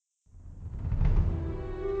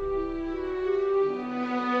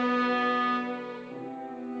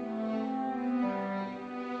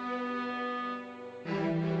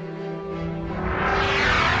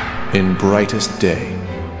in brightest day,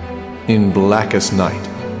 in blackest night.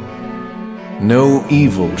 No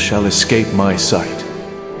evil shall escape my sight.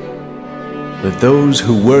 Let those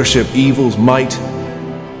who worship evil's might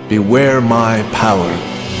beware my power,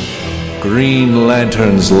 Green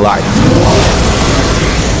Lantern's light.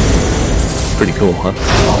 Pretty cool, huh?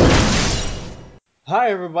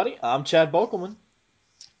 Hi, everybody. I'm Chad Bokelman.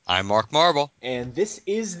 I'm Mark Marble. And this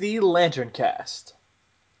is the LanternCast.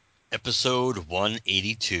 Episode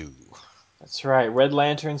 182. That's right. Red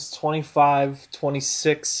Lantern's 25,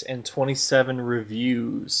 26, and 27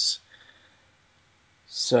 reviews.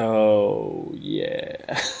 So,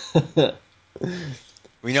 yeah.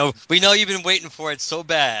 We know you've been waiting for it so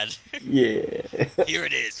bad. Yeah. Here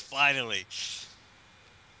it is, finally.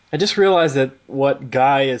 I just realized that what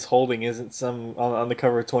Guy is holding isn't some on the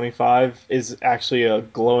cover of 25 is actually a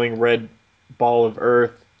glowing red ball of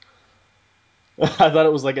earth. I thought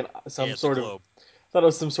it was like Yeah, it's a globe. thought it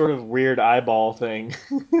was some sort of weird eyeball thing.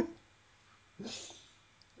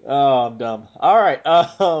 Oh, I'm dumb. All right.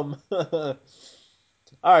 All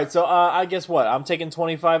right. So I guess what? I'm taking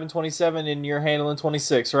 25 and 27, and you're handling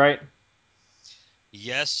 26, right?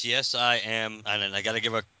 Yes, I am. And I got to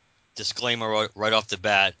give a disclaimer right off the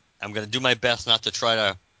bat. I'm going to do my best not to try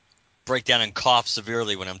to break down and cough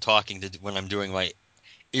severely when I'm when I'm doing my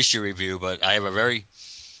issue review, but I have a very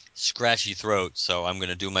scratchy throat, so I'm going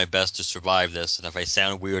to do my best to survive this. And if I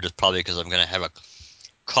sound weird, it's probably because I'm going to have a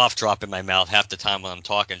cough drop in my mouth half the time when I'm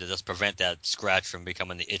talking to just prevent that scratch from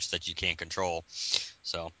becoming the itch that you can't control.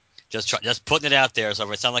 So just putting it out there. So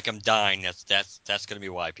if I sound like I'm dying, that's going to be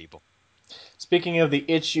why, people. Speaking of the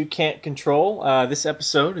itch you can't control, this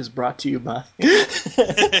episode is brought to you by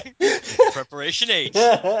Preparation H,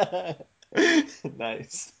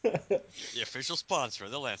 Nice. the official sponsor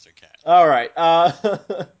of the LanternCast. All right.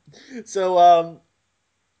 So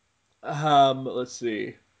let's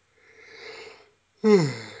see. I'm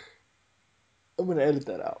gonna edit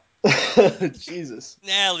that out. Jesus.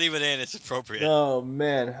 Nah, leave it in. It's appropriate. Oh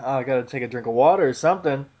man, I gotta take a drink of water or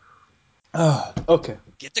something. Oh, okay.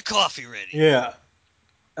 Get the coffee ready. Yeah.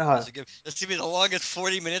 This will be the longest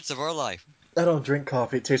 40 minutes of our life. I don't drink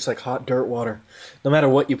coffee. It tastes like hot dirt water, no matter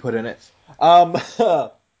what you put in it. Um,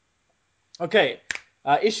 okay.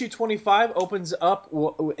 Issue 25 opens up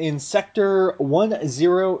in Sector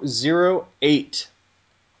 1008.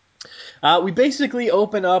 We basically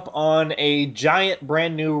open up on a giant,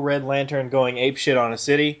 brand new Red Lantern going apeshit on a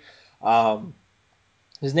city.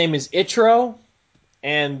 His name is Itro,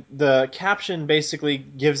 and the caption basically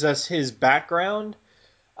gives us his background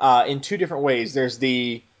in two different ways. There's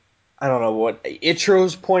I don't know what,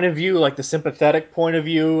 Itro's point of view, like the sympathetic point of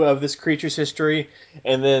view of this creature's history,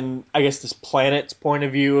 and then I guess this planet's point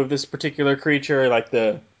of view of this particular creature, like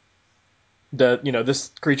this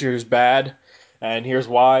creature is bad, and here's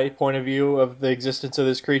why point of view of the existence of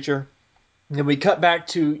this creature. And then we cut back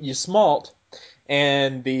to Ysmalt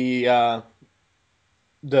and the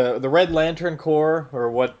Red Lantern Corps, or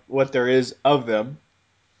what there is of them,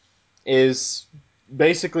 is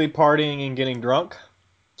basically partying and getting drunk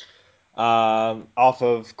off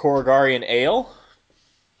of Korrigarian ale.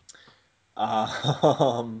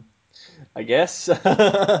 I guess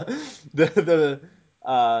the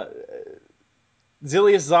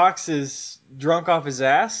Zilius Zox is drunk off his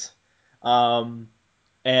ass,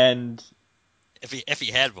 and If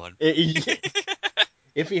he had one.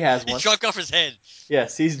 if he has one, He's drunk off his head.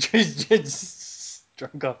 yes, he's just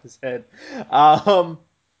drunk off his head. Um,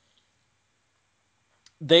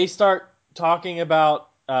 they start talking about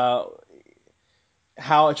how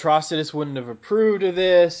Atrocitus wouldn't have approved of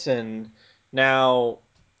this, and now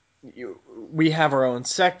we have our own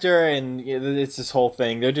sector, and it's this whole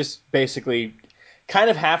thing. They're just basically kind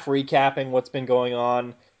of half recapping what's been going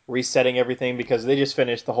on, resetting everything, because they just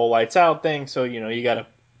finished the whole Lights Out thing, so, you got to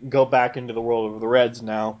go back into the world of the Reds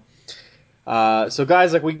now. So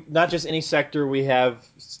guys, like, we not just any sector, we have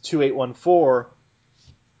 2814,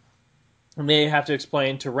 and they have to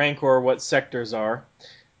explain to Rancor what sectors are.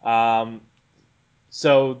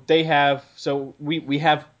 So we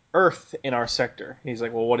have Earth in our sector. He's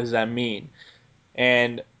like, well, what does that mean?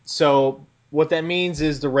 And so what that means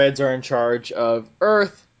is the Reds are in charge of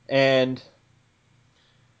Earth, and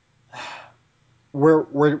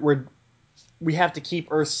we have to keep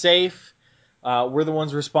Earth safe. We're the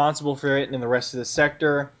ones responsible for it in the rest of the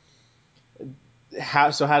sector. How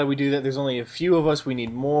do we do that? There's only a few of us. We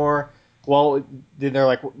need more. Well, they're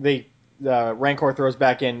like, Rancor throws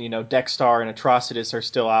back in, Dexstar and Atrocitus are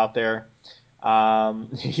still out there.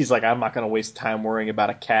 He's like, I'm not going to waste time worrying about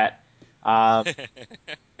a cat.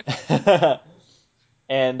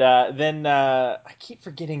 And then I keep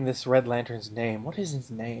forgetting this Red Lantern's name. What is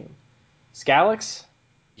his name? Scalix?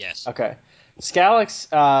 Yes. Okay.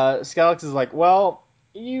 Scalix is like, well,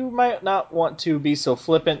 you might not want to be so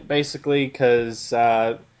flippant, basically, because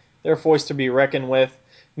they're forced to be reckoned with.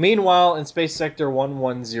 Meanwhile, in Space Sector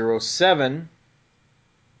 1107,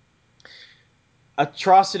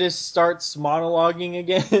 Atrocitus starts monologuing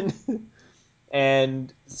again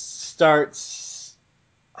and starts,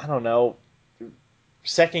 I don't know,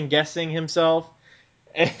 second guessing himself.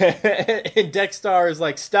 And Dexstar is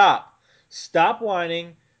like, stop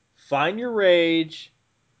whining, find your rage.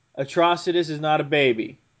 Atrocitus is not a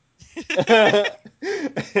baby.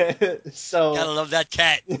 So Gotta love that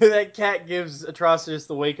cat. that cat gives Atrocitus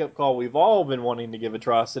the wake-up call we've all been wanting to give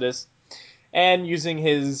Atrocitus. And using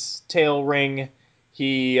his tail ring,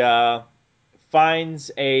 he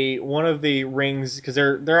finds one of the rings, because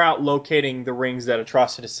they're out locating the rings that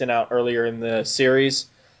Atrocitus sent out earlier in the series.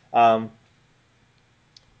 A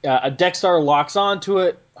Dexstar locks onto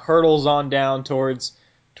it, hurtles on down towards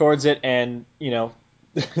it, and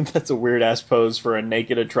that's a weird ass pose for a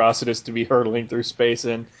naked Atrocitus to be hurtling through space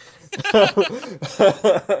in.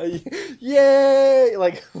 Yay!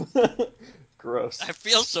 Like, gross. I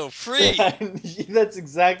feel so free. That's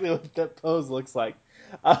exactly what that pose looks like.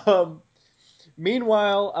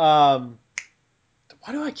 Meanwhile,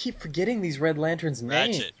 why do I keep forgetting these Red Lanterns'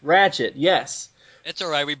 names? Ratchet. Ratchet, yes. It's all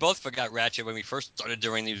right. We both forgot Ratchet when we first started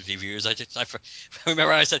doing these reviews. I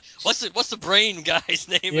remember I said, "What's the brain guy's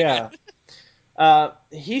name Yeah. again?"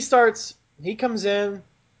 He comes in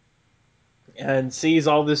and sees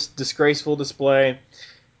all this disgraceful display,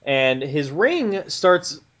 and his ring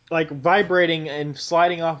starts like vibrating and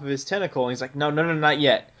sliding off of his tentacle. And he's like, no, not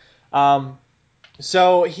yet.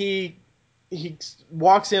 So he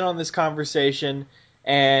walks in on this conversation,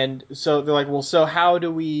 and so they're like, well, so how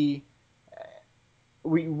do we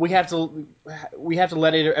have to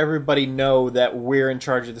let everybody know that we're in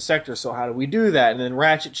charge of the sector. So how do we do that? And then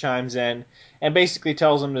Ratchet chimes in and basically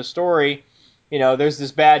tells them the story. There's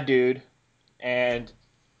this bad dude, and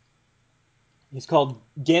he's called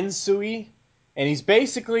Gensui, and he's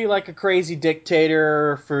basically like a crazy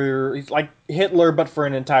dictator he's like Hitler, but for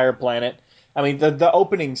an entire planet. I mean, the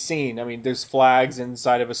opening scene, I mean, there's flags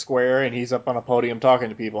inside of a square, and he's up on a podium talking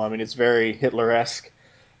to people. I mean, it's very Hitler-esque,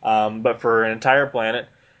 but for an entire planet.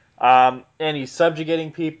 And he's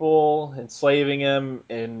subjugating people, enslaving them,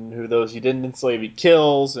 and those he didn't enslave, he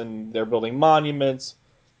kills, and they're building monuments.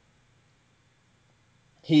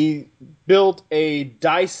 He built a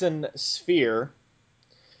Dyson sphere,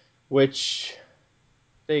 which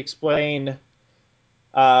they explain.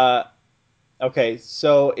 Okay,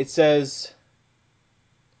 so it says.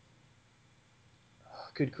 Oh,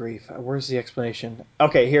 good grief! Where's the explanation?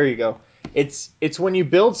 Okay, here you go. It's when you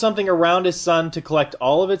build something around a sun to collect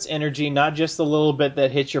all of its energy, not just the little bit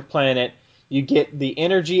that hits your planet. You get the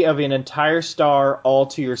energy of an entire star all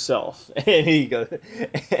to yourself. And he goes, and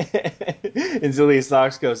Zillius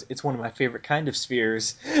Sox goes, "It's one of my favorite kind of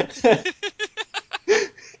spheres."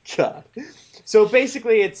 God. So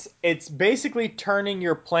basically, it's basically turning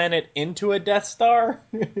your planet into a Death Star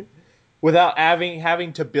without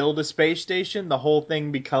having to build a space station. The whole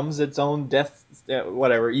thing becomes its own Death.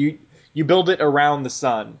 Whatever you build it around the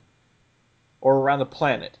sun or around the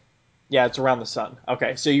planet. Yeah, it's around the sun.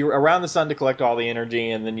 Okay, so you're around the sun to collect all the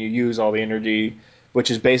energy, and then you use all the energy,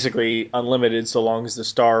 which is basically unlimited so long as the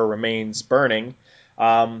star remains burning.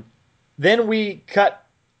 Then we cut.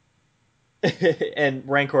 And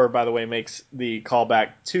Rancor, by the way, makes the callback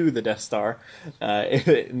to the Death Star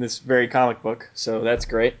in this very comic book, so that's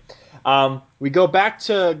great. We go back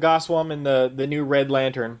to Goswam and the new Red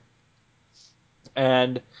Lantern,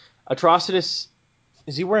 and Atrocitus,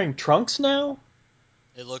 is he wearing trunks now?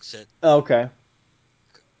 It looks it. Oh, okay.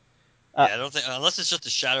 Yeah, I don't think unless it's just the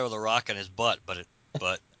shadow of the rock on his butt, but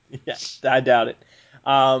Yeah, I doubt it.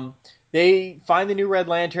 They find the new Red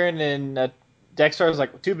Lantern, and Dexter's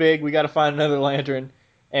like, too big, we got to find another lantern.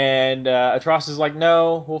 And Atrocitus is like,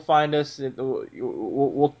 no, we'll find us.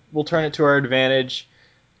 We'll turn it to our advantage.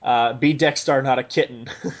 Be Dexter, not a kitten.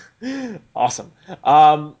 Awesome.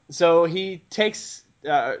 So he takes,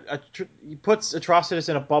 he puts Atrocitus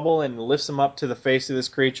in a bubble and lifts him up to the face of this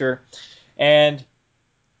creature. And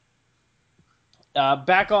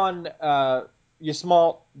back on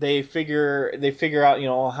Yasmalt, they figure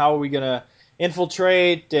out, how are we gonna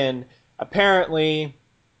infiltrate, and apparently,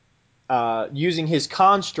 using his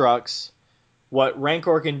constructs, what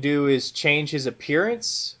Rancor can do is change his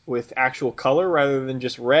appearance with actual color rather than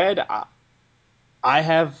just red. I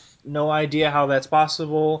have no idea how that's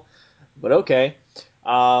possible, but okay.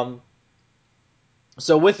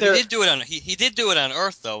 So with But he their did do it on he did do it on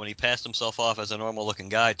Earth though when he passed himself off as a normal looking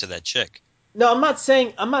guy to that chick. no, I'm not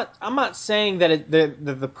saying that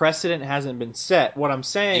the precedent hasn't been set. What I'm You're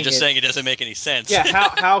saying just is, saying it doesn't make any sense. yeah,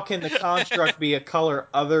 how can the construct be a color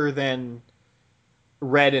other than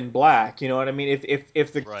red and black? You know what I mean?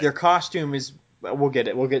 If Right. their costume is, we'll get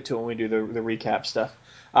it. We'll get to it when we do the recap stuff,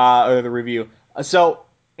 or the review. So,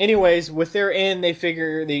 anyways, with their in, they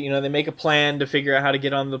figure they make a plan to figure out how to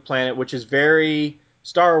get on the planet, which is very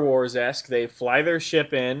Star Wars esque. They fly their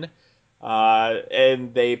ship in,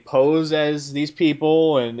 and they pose as these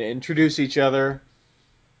people and introduce each other,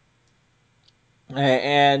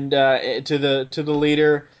 and to the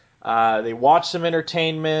leader. They watch some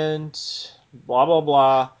entertainment, blah blah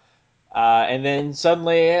blah. And then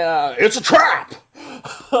suddenly, it's a trap!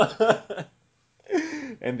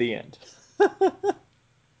 And the end.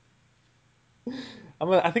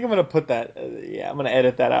 I think I'm gonna put that. Yeah, I'm gonna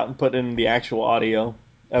edit that out and put in the actual audio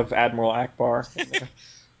of Admiral Akbar.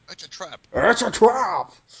 It's a trap. It's a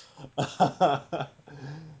trap.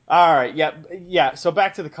 All right, yeah, yeah. So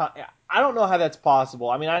back to I don't know how that's possible.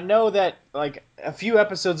 I mean, I know that like a few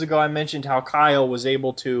episodes ago, I mentioned how Kyle was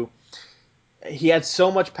able to he had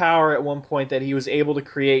so much power at one point that he was able to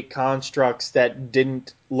create constructs that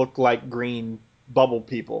didn't look like green bubble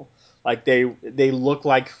people. Like they look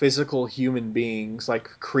like physical human beings, like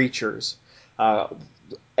creatures. Uh,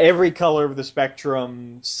 every color of the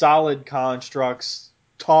spectrum, solid constructs,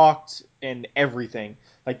 talked and everything.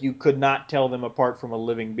 Like you could not tell them apart from a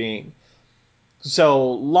living being.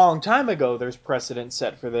 So long time ago, there's precedent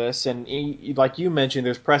set for this, and like you mentioned,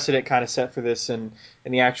 there's precedent kind of set for this in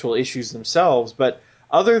the actual issues themselves. But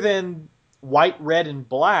other than white, red, and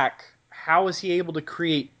black, how is he able to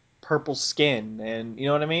create purple skin? And you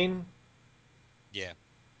know what I mean? Yeah,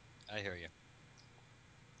 I hear you.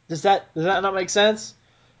 Does that not make sense?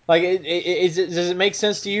 Like, does it make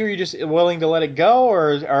sense to you? Are you just willing to let it go,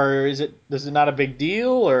 or is it not a big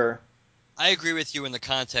deal? Or I agree with you in the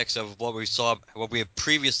context of what we have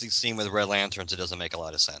previously seen with Red Lanterns. It doesn't make a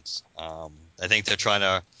lot of sense. I think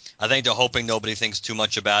I think they're hoping nobody thinks too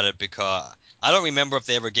much about it because I don't remember if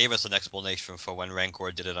they ever gave us an explanation for when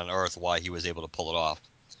Rancor did it on Earth, why he was able to pull it off.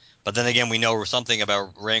 But then again, we know something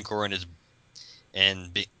about Rancor and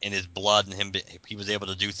in his blood and he was able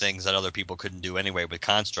to do things that other people couldn't do anyway with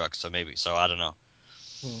constructs. So I don't know.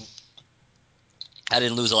 hmm. I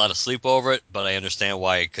didn't lose a lot of sleep over it, but I understand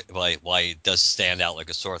why it does stand out like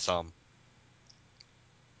a sore thumb.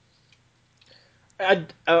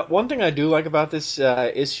 One thing I do like about this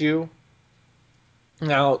issue.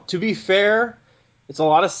 Now, to be fair, it's a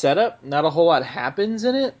lot of setup. Not a whole lot happens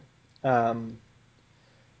in it. Um,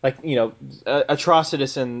 like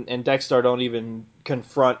Atrocitus and Dexter don't even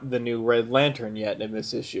confront the new Red Lantern yet in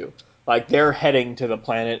this issue. Like they're heading to the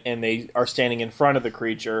planet and they are standing in front of the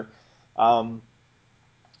creature. Um,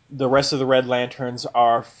 the rest of the Red Lanterns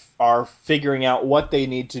are figuring out what they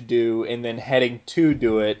need to do and then heading to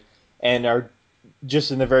do it, and are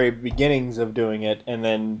just in the very beginnings of doing it. And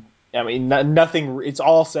then I mean nothing. It's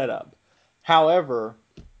all set up. However,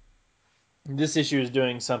 this issue is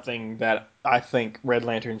doing something that I think Red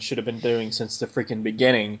Lantern should have been doing since the freaking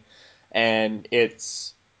beginning, and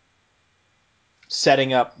it's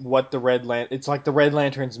setting up what the It's like the Red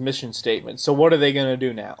Lantern's mission statement. So what are they going to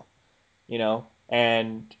do now?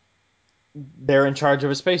 And they're in charge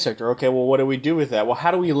of a space sector. Okay, well, what do we do with that? Well,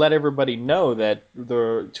 how do we let everybody know that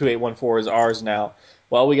the 2814 is ours now?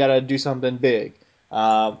 Well, we got to do something big.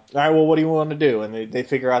 All right, well, what do you want to do? And they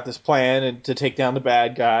figure out this plan to take down the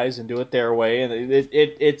bad guys and do it their way. And it,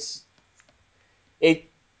 it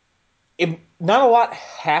not a lot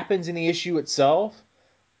happens in the issue itself,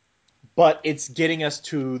 but it's getting us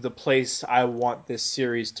to the place I want this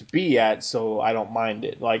series to be at, so I don't mind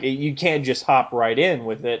it. Like you can't just hop right in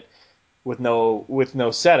with it with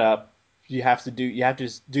no setup. You have to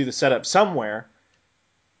do the setup somewhere.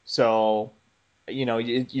 So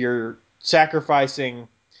you're sacrificing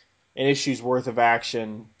an issue's worth of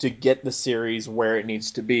action to get the series where it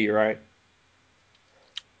needs to be, right?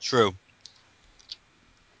 True.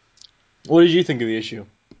 What did you think of the issue?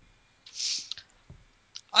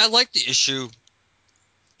 I like the issue.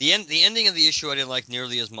 The ending of the issue I didn't like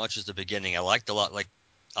nearly as much as the beginning. I liked a lot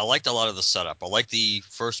of the setup. I like the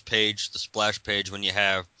first page, the splash page when you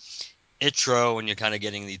have Itro and you're kind of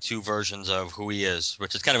getting the two versions of who he is,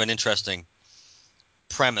 which is kind of an interesting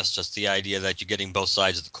premise. Just the idea that you're getting both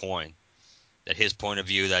sides of the coin. That his point of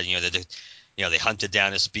view that they hunted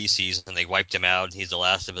down his species and they wiped him out. And he's the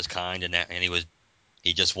last of his kind, and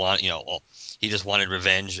he just he just wanted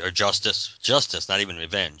revenge or justice, not even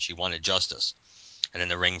revenge. He wanted justice, and then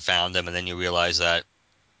the ring found him, and then you realize that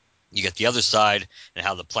You get the other side and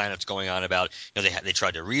how the planet's going on about. They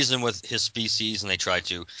tried to reason with his species and they tried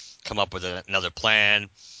to come up with another plan.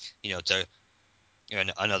 To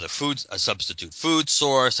another a substitute food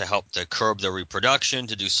source to help to curb their reproduction,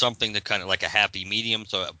 to do something to kind of like a happy medium,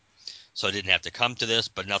 so it didn't have to come to this,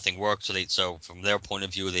 but nothing worked. So from their point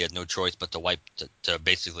of view, they had no choice but to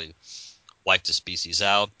basically wipe the species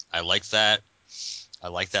out. I like that. I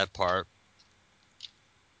like that part.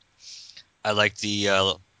 I like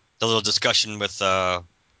the little discussion with. I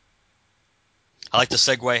like the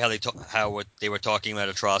segue how what they were talking about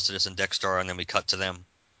Atrocitus and Dexter, and then we cut to them.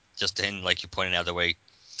 Just in, like you pointed out, the way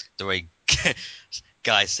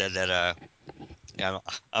Guy said that.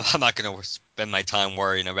 I'm not going to spend my time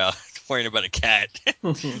worrying about a cat.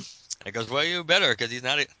 And it goes, well, you better, because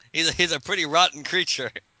he's a pretty rotten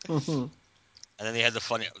creature. And then they had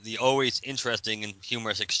the always interesting and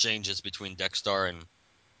humorous exchanges between Dexter and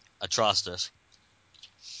Atrocitus.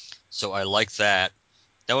 So I like that.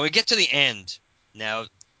 Now when we get to the end, now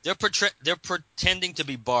they're pretending to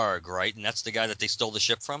be Barg, right? And that's the guy that they stole the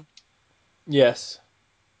ship from. Yes.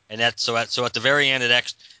 And that's so at the very end,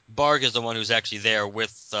 Barg is the one who's actually there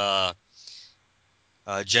with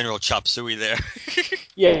General Chop Suey there.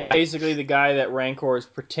 Yeah, basically the guy that Rancor is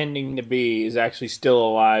pretending to be is actually still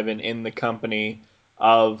alive and in the company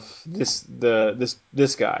of this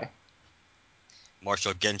guy.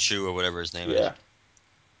 Marshal Genshu or whatever his name is. Yeah.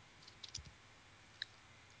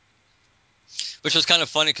 Which was kind of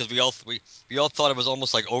funny because we all thought it was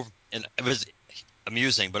almost like over, and it was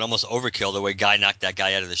amusing, but almost overkill the way Guy knocked that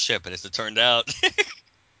guy out of the ship. And as it turned out,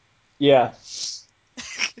 Yeah.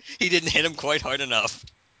 he didn't hit him quite hard enough.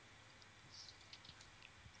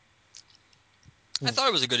 I thought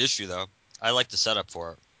it was a good issue, though. I liked the setup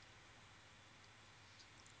for it.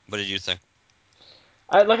 What did you think?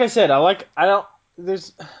 Like I said, I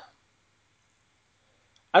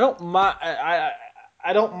don't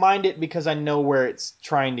mind it because I know where it's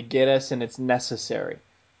trying to get us and it's necessary.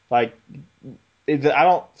 Like I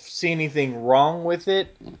don't see anything wrong with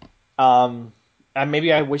it.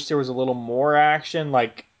 Maybe I wish there was a little more action.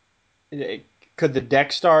 Like, could the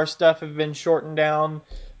Deck Star stuff have been shortened down?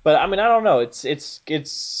 But I mean, I don't know. It's at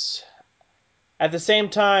the same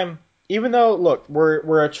time. Even though, look,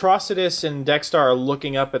 we're Atrocitus and Dexter are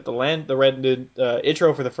looking up at the red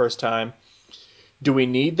Itro for the first time. Do we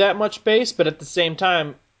need that much base? But at the same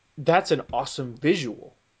time, that's an awesome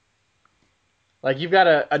visual. Like, you've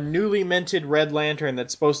got a newly minted Red Lantern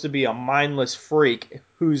that's supposed to be a mindless freak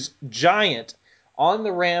who's giant on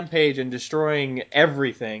the rampage and destroying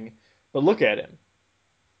everything. But look at him.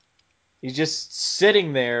 He's just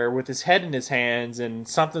sitting there with his head in his hands and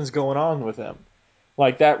something's going on with him.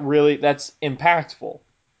 Like, that's impactful.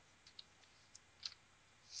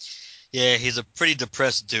 Yeah, he's a pretty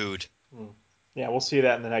depressed dude. Yeah, we'll see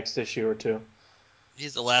that in the next issue or two.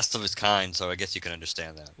 He's the last of his kind, so I guess you can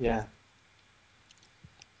understand that. Yeah.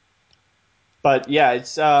 But yeah,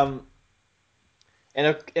 it's and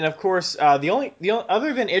of course the only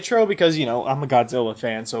other than Itro, because I'm a Godzilla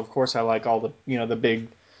fan, so of course I like all the the big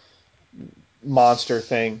monster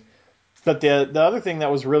thing. But the other thing that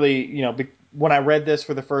was really when I read this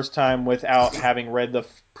for the first time without having read the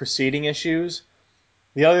preceding issues,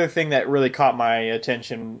 the other thing that really caught my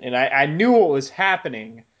attention, and I knew what was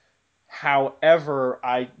happening, however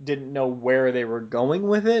I didn't know where they were going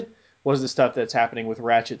with it, was the stuff that's happening with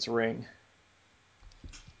Ratchet's ring.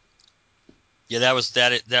 Yeah, that was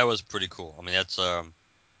pretty cool. I mean, that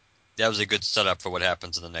was a good setup for what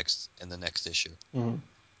happens in the next issue,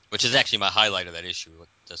 which is actually my highlight of that issue.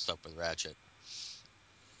 The stuff with Ratchet,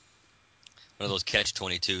 one of those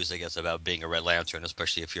catch-22s, I guess, about being a Red Lantern,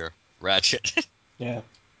 especially if you're Ratchet. Yeah,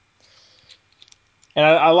 and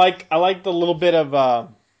I like the little bit of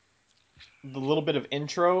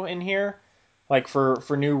intro in here, like for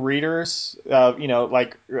new readers.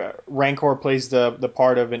 Rancor plays the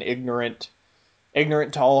part of an ignorant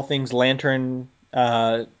to all things Lantern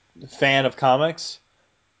fan of comics.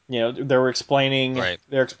 They're explaining Right.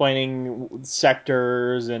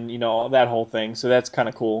 sectors and all that whole thing. So that's kind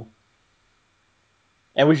of cool.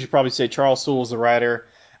 And we should probably say Charles Soule was the writer,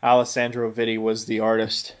 Alessandro Vitti was the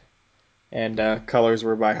artist, and colors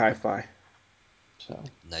were by Hi-Fi. So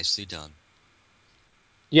Nicely done.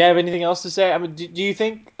 do you have anything else to say? I mean, do you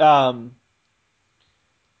think? I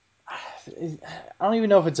don't even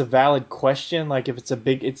know if it's a valid question. Like, if it's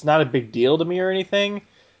not a big deal to me or anything.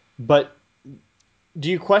 But do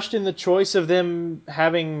you question the choice of them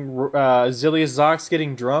having Zilius Zox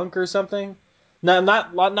getting drunk or something? No,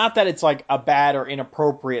 not that it's like a bad or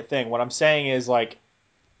inappropriate thing. What I'm saying is, like,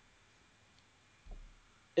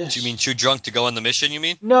 Do you mean too drunk to go on the mission? You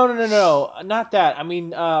mean? No, not that. I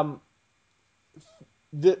mean,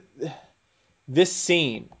 the this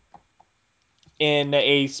scene in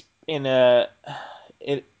a in a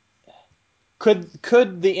it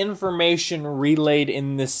could the information relayed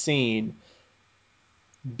in this scene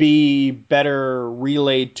be better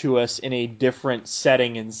relayed to us in a different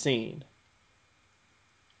setting and scene?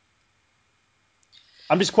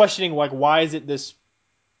 I'm just questioning, like, why is it this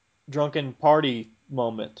drunken party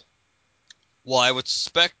moment? Well, I would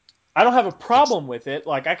suspect I don't have a it's. problem with it.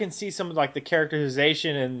 Like, I can see some of like the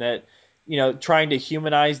characterization and that, trying to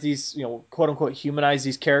humanize these, quote unquote humanize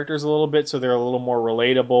these characters a little bit so they're a little more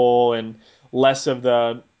relatable and less of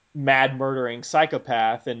the mad murdering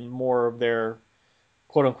psychopath and more of their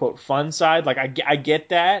quote unquote fun side. Like, I get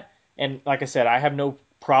that, and like I said, I have no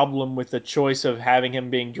problem with the choice of having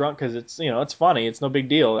him being drunk because it's funny. It's no big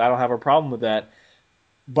deal. I don't have a problem with that.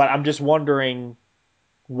 But I'm just wondering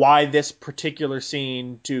why this particular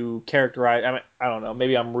scene to characterize. I mean, I don't know.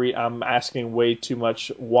 Maybe I'm asking way too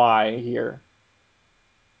much why here.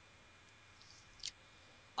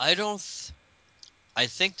 I don't. I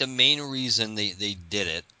think the main reason they did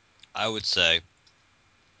it, I would say,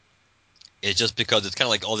 is just because it's kind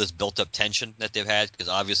of like all this built up tension that they've had. Because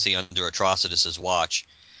obviously under Atrocitus's watch,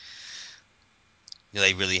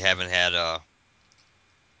 they really haven't had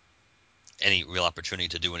any real opportunity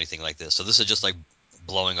to do anything like this. So this is just like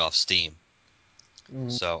blowing off steam.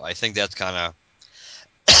 Mm. So I think that's kind of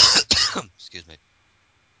excuse me.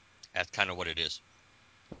 That's kind of what it is.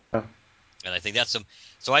 And I think that's some.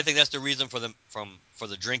 So I think that's the reason for them for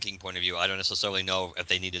the drinking point of view. I don't necessarily know if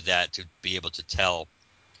they needed that to be able to tell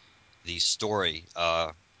the story,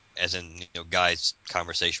 as in Guy's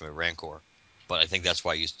conversation with Rancor. But I think that's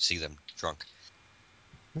why you see them drunk.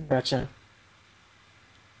 Gotcha.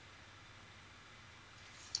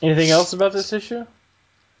 Anything else about this issue?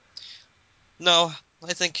 No,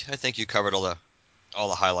 I think you covered all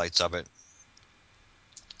the highlights of it.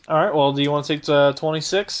 All right. Well, do you want to take to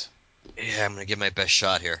 26? Yeah, I'm gonna give my best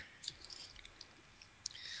shot here.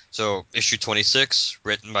 So issue 26,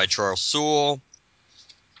 written by Charles Sewell.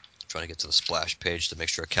 Trying to get to the splash page to make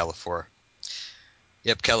sure Califor.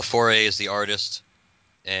 Yep, Califor is the artist,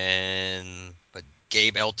 but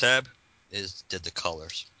Gabe Eltab did the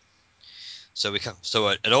colors. So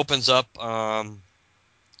it opens up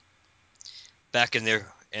back in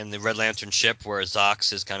the Red Lantern ship where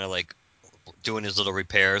Zox is kind of like doing his little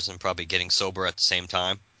repairs and probably getting sober at the same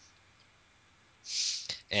time.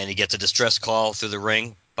 And he gets a distress call through the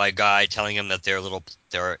ring by Guy telling him that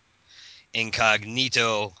their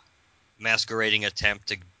incognito masquerading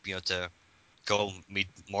attempt to go meet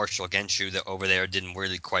Marshal Genshu that over there didn't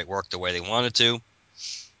really quite work the way they wanted to.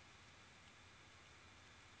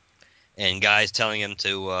 And Guy's telling him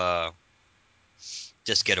to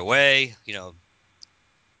just get away,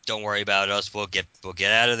 don't worry about us. We'll get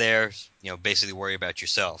out of there. Basically worry about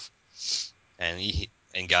yourself.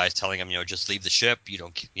 And Guy's telling him, just leave the ship. You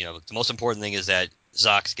don't, the most important thing is that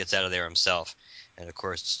Zox gets out of there himself. And of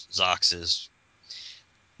course, Zox is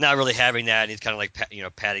not really having that. And he's kind of like,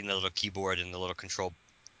 patting the little keyboard and the little control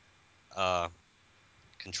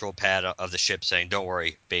pad of the ship, saying, "Don't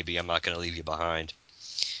worry, baby. I'm not going to leave you behind."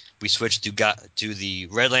 We switch to the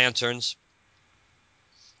Red Lanterns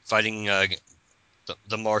fighting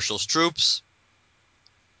the Marshal's troops.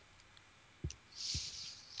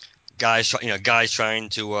 Guys trying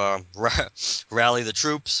to rally the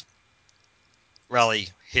troops, rally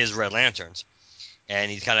his Red Lanterns, and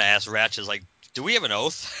he kind of asks Ratchet, like, "Do we have an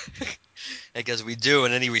oath?" Because we do,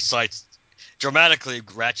 and then he recites dramatically.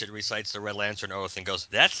 Ratchet recites the Red Lantern oath and goes,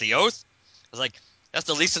 "That's the oath." I was like, "That's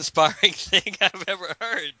the least inspiring thing I've ever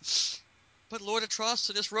heard." But Lord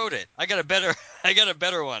Atrocitus wrote it. I got a better. I got a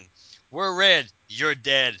better one. We're red. You're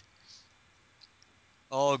dead.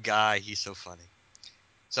 Oh, Guy, he's so funny.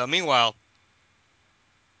 So meanwhile,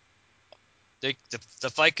 the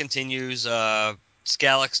fight continues.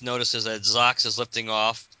 Scalix notices that Zox is lifting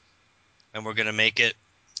off, and we're gonna make it.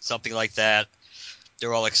 Something like that.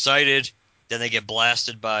 They're all excited. Then they get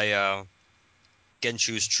blasted by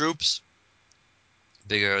Genshu's troops,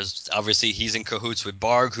 because obviously he's in cahoots with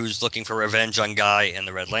Barg, who's looking for revenge on Guy and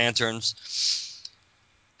the Red Lanterns.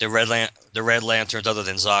 The Red Lanterns, other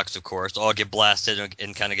than Zox, of course, all get blasted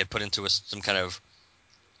and kind of get put into some kind of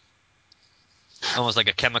almost like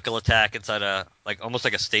a chemical attack inside almost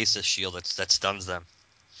like a stasis shield that stuns them.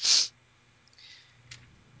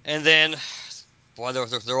 And then, while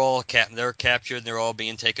they're all they're captured, and they're all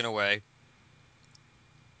being taken away,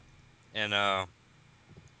 and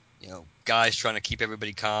Guy's trying to keep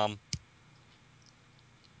everybody calm.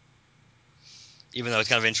 Even though it's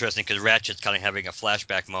kind of interesting because Ratchet's kind of having a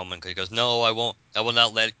flashback moment because he goes, "No, I won't. I will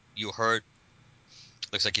not let you hurt."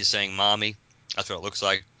 Looks like he's saying "mommy." That's what it looks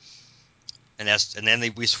like. And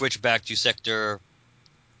we switch back to sector.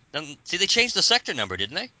 See, they changed the sector number,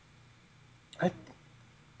 didn't they? I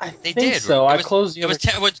I They think did, right? so. I closed the It was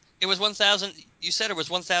other. 10, it was 1,000. You said it was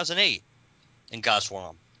 1,008 in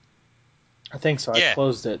Goswam. I think so. I Yeah,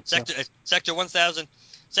 closed it. So. sector 1,000,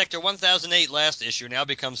 sector 1,008 last issue now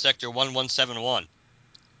becomes sector 1171.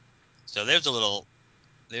 So there's a little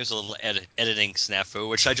editing snafu,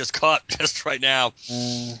 which I just caught just right now.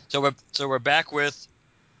 So we're back with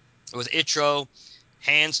Itro,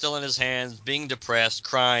 hand still in his hands, being depressed,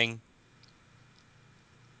 crying.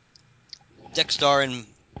 Dexter and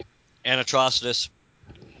Atrocitus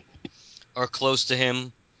are close to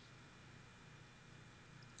him,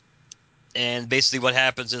 and basically what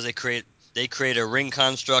happens is they create a ring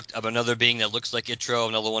construct of another being that looks like Itro,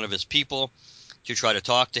 another one of his people, to try to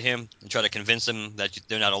talk to him and try to convince him that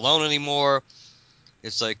they're not alone anymore.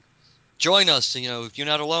 It's like, join us, you're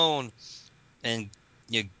not alone. And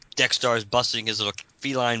Dexter is busting his little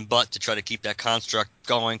feline butt to try to keep that construct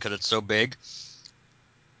going because it's so big.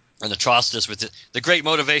 And Atrocitus with the great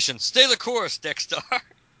motivation, stay the course, Dexter.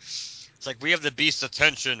 It's like, we have the beast's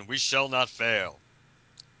attention, we shall not fail.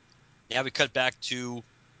 Now we cut back to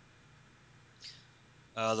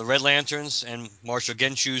the Red Lanterns and Marshal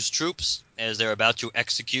Genshu's troops as they're about to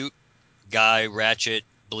execute Guy, Ratchet,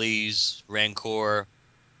 Bleeze, Rancor,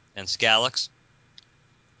 and Scalix.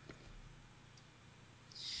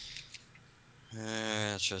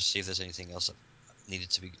 Let's just see if there's anything else that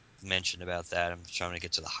needed to be mentioned about that. I'm trying to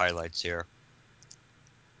get to the highlights here.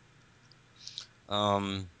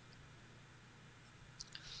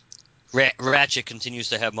 Ratchet continues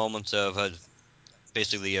to have moments of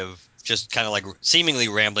basically of just kind of like seemingly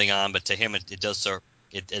rambling on, but to him it does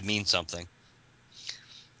it means something.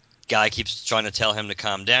 Guy keeps trying to tell him to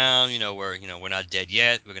calm down. We're not dead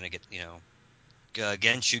yet. We're gonna get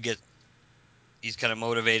Genshu he's kind of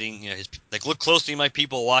motivating his like, look closely, my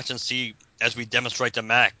people, watch and see as we demonstrate the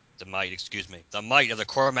might of the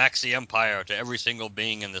Cormaxi Empire to every single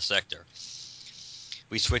being in the sector.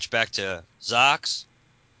 We switch back to Zox.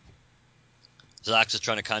 Zox is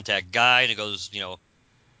trying to contact Guy, and he goes,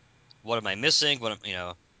 what am I missing?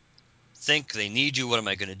 Think they need you. What am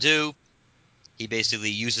I going to do? He basically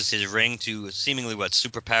uses his ring to seemingly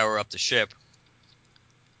superpower up the ship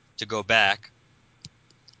to go back.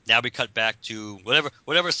 Now we cut back to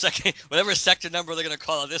whatever sector number they're going to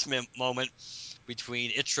call at this moment between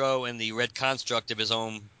Itro and the red construct of his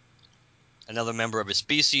own, another member of his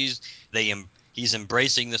species. He's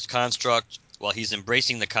embracing this construct. While he's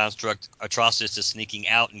embracing the construct, Atrocitus is sneaking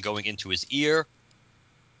out and going into his ear.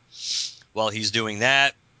 While he's doing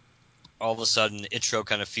that, all of a sudden Itro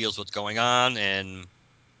kind of feels what's going on, and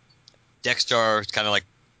Dexter is kind of like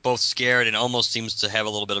both scared and almost seems to have a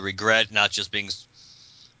little bit of regret, not just being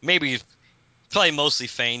maybe probably mostly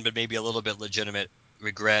feigned, but maybe a little bit legitimate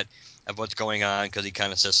regret of what's going on, because he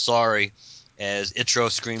kind of says sorry as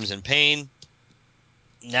Itro screams in pain.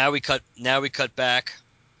 Now we cut back.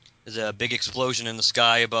 There's a big explosion in the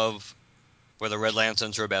sky above where the Red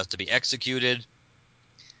Lanterns are about to be executed.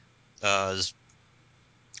 The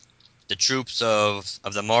troops of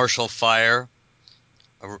the Marshal fire.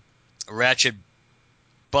 Ratchet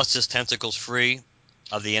busts his tentacles free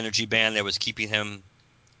of the energy band that was keeping him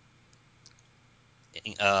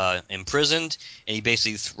imprisoned, and he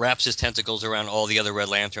basically wraps his tentacles around all the other Red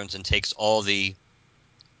Lanterns and takes all the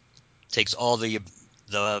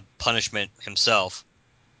punishment himself.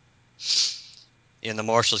 And the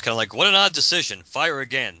Marshal's kind of like, what an odd decision. Fire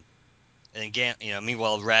again. And again,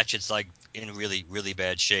 meanwhile Ratchet's like in really, really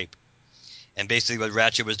bad shape. And basically what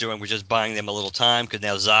Ratchet was doing was just buying them a little time, because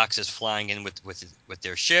now Zox is flying in with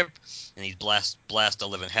their ship, and he blast the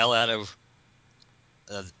living hell out of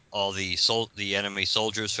all the enemy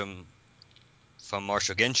soldiers from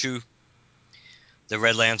Marshal Genshu. The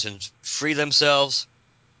Red Lanterns free themselves.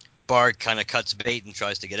 Bard kind of cuts bait and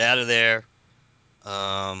tries to get out of there.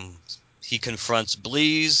 He confronts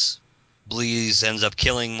Bleeze. Bleeze ends up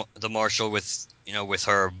killing the Marshal with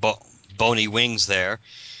her bony wings there.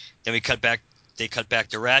 Then they cut back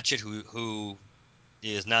to Ratchet, who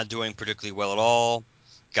is not doing particularly well at all.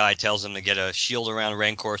 Guy tells him to get a shield around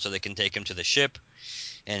Rancor so they can take him to the ship.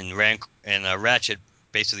 And Ratchet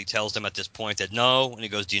basically tells them at this point that no, and he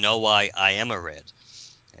goes, do you know why I am a Red?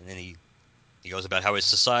 And then he goes about how his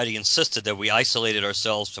society insisted that we isolated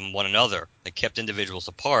ourselves from one another, that kept individuals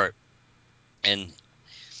apart, and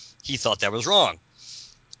he thought that was wrong.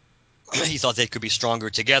 He thought they could be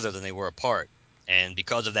stronger together than they were apart. And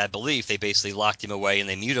because of that belief, they basically locked him away and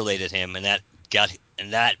they mutilated him, and that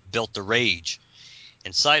that built the rage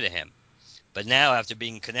inside of him. But now, after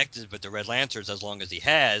being connected with the Red Lanterns as long as he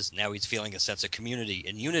has, now he's feeling a sense of community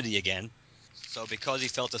and unity again. So because he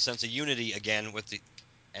felt a sense of unity again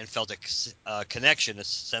and felt a connection, a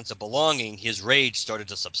sense of belonging, his rage started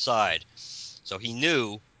to subside. So he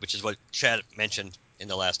knew, which is what Chad mentioned in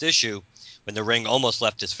the last issue, when the ring almost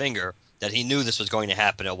left his finger, that he knew this was going to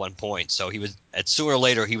happen at one point. So sooner or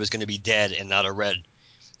later he was going to be dead and not a Red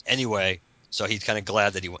anyway. So he's kind of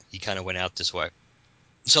glad that he kind of went out this way.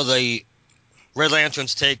 So the Red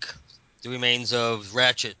Lanterns take the remains of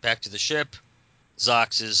Ratchet back to the ship.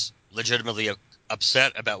 Zox is legitimately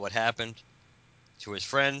upset about what happened to his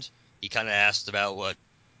friend. He kind of asked about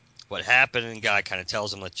what happened, and the guy kind of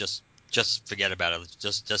tells him, "Let's just forget about it.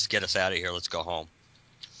 Just get us out of here. Let's go home."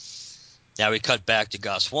 Now we cut back to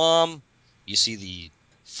Goswam. You see the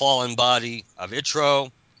fallen body of Itro.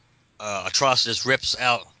 Atrocitus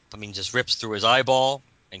just rips through his eyeball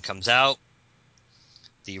and comes out.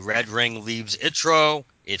 The red ring leaves Itro.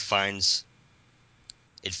 It finds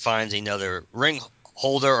another ring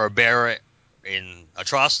holder or bearer in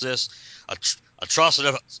Atrocitus.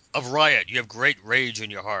 Atrocitus of Riot, you have great rage in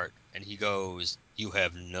your heart. And he goes, "You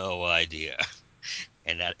have no idea."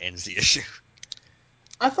 And that ends the issue.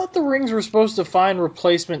 I thought the rings were supposed to find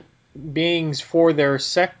replacement beings for their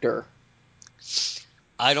sector.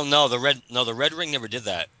 I don't know. The red ring never did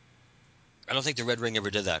that. I don't think the red ring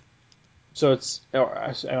ever did that. So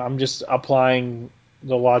I'm just applying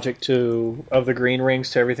the logic of the green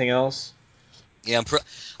rings to everything else. Yeah,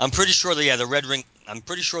 I'm pretty sure the red ring. I'm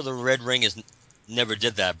pretty sure the red ring never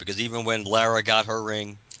did that, because even when Lara got her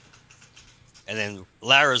ring, and then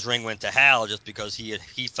Lara's ring went to Hal just because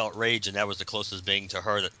he felt rage, and that was the closest being to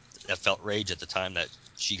her that felt rage at the time that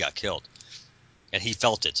she got killed, and he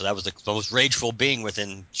felt it. So that was the most rageful being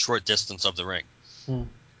within short distance of the ring.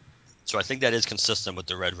 So I think that is consistent with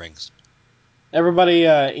the red rings. Everybody,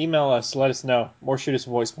 email us, let us know, or shoot us a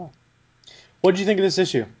voicemail. What did you think of this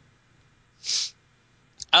issue?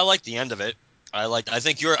 I liked the end of it. I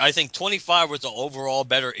think 25 was the overall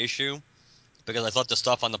better issue, because I thought the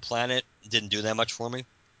stuff on the planet didn't do that much for me.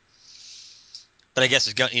 But I guess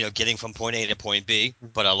it's getting from point A to point B.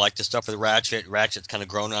 But I like the stuff with Ratchet. Ratchet's kind of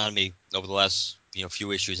grown on me over the last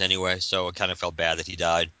few issues anyway, so it kind of felt bad that he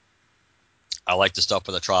died. I like the stuff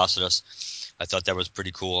with Atrocitus. I thought that was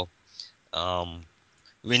pretty cool.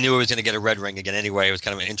 We knew he was going to get a red ring again anyway. It was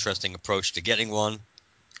kind of an interesting approach to getting one.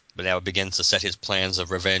 But now it begins to set his plans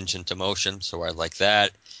of revenge into motion, so I like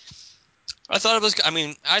that. I thought it was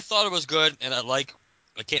good, and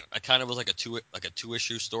it kind of was like a two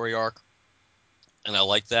issue story arc, and I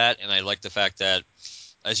like that, and I like the fact that,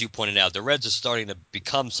 as you pointed out, the Reds are starting to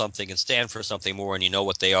become something and stand for something more, and you know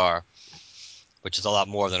what they are, which is a lot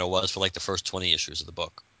more than it was for like the first 20 issues of the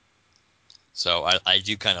book. So I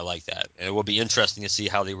do kind of like that, and it will be interesting to see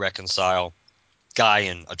how they reconcile Guy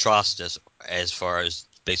and Atrocitus as far as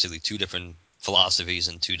basically two different philosophies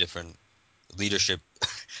and two different leadership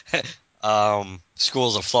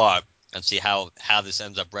schools of thought, and see how this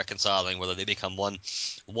ends up reconciling, whether they become one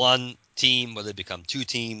team, whether they become two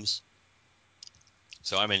teams.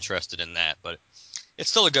 So I'm interested in that, but it's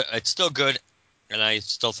still good, and I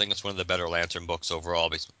still think it's one of the better Lantern books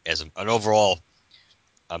overall, as an overall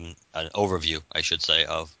an overview, I should say,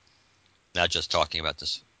 of not just talking about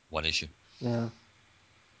this one issue. Yeah.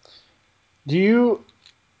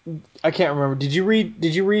 I can't remember. Did you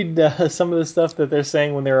read some of the stuff that they're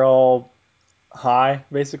saying when they're all high,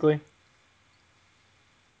 basically?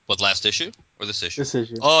 What, last issue or this issue? This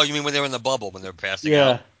issue. Oh, you mean when they were in the bubble, when they were passing Yeah.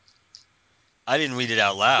 out? I didn't read it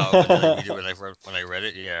out loud, but did I read it when I read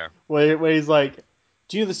it? Yeah. Where he's like,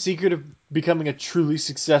 "Do you know the secret of becoming a truly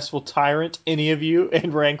successful tyrant? Any of you?"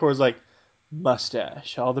 And Rancor's like,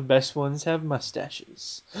 "Mustache. All the best ones have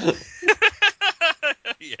mustaches."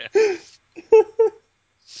 Yeah.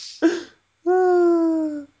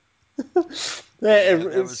 That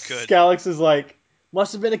was good. Scalix is like,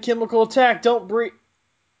 "Must have been a chemical attack. Don't breathe."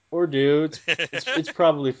 Or do. It's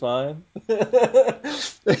probably fine.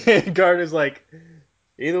 And Gardner's like,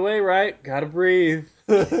 "Either way, right? Gotta breathe."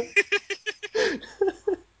 I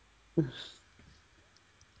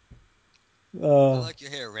like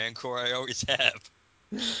your hair, Rancor. I always have.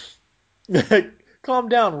 Calm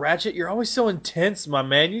down, Ratchet. You're always so intense, my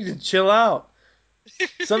man. You need to chill out.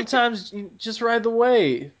 Sometimes you just ride the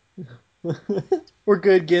wave. We're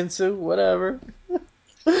good, Ginsu. Whatever.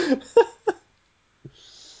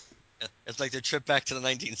 It's like their trip back to the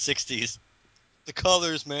 1960s. The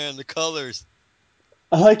colors, man, the colors.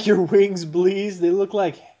 I like your wings, Bleeze. They look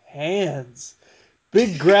like hands.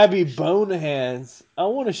 Big grabby bone hands. I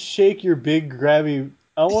want to shake your big grabby.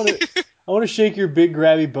 I want to shake your big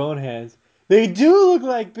grabby bone hands. They do look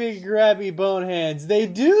like big grabby bone hands. They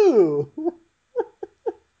do.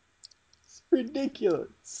 It's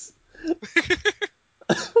ridiculous.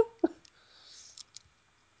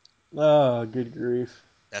 Oh, good grief.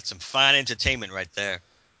 That's some fine entertainment right there.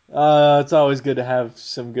 It's always good to have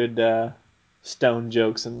some good stone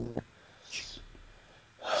jokes in there.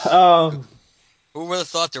 Who would have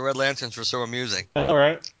thought the Red Lanterns were so amusing? All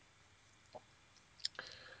right.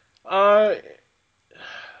 Uh,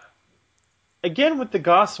 again with the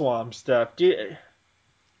Goswam stuff, did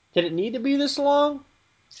it need to be this long?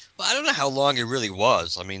 Well, I don't know how long it really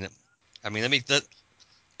was.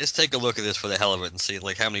 Let's take a look at this for the hell of it and see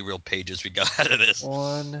like how many real pages we got out of this.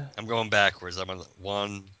 One, I'm going backwards. I'm on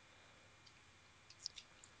 1,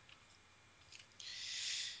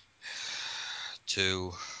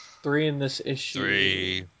 2, 3 in this issue.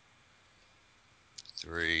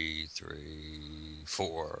 3,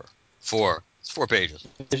 4. 4. It's 4 pages.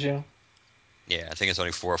 Issue. Yeah, I think it's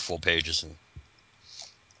only 4 full pages. And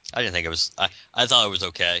I didn't think it was. I thought it was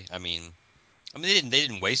okay. They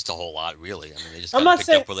didn't waste a whole lot really. I mean, they just I'm kind of not picked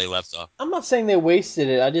saying up where they left off. I'm not saying they wasted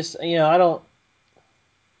it. I just I don't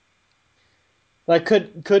like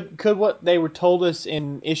could what they were told us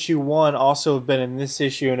in issue 1 also have been in this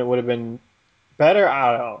issue and it would have been better?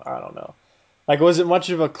 I don't know. Like was it much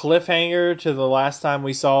of a cliffhanger to the last time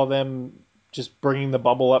we saw them just bringing the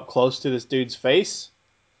bubble up close to this dude's face?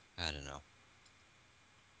 I don't know.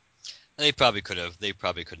 They probably could have. They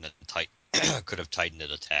probably couldn't have could have tightened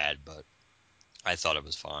it a tad, but I thought it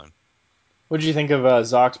was fine. What did you think of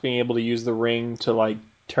Zox being able to use the ring to like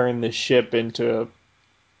turn the ship into a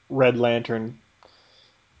Red Lantern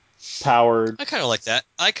powered? I kind of like that.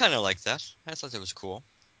 I thought that was cool.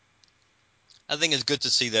 I think it's good to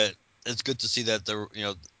see that. It's good to see that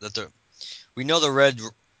we know the red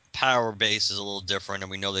power base is a little different,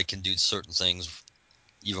 and we know they can do certain things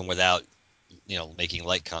even without making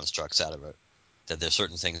light constructs out of it. That there's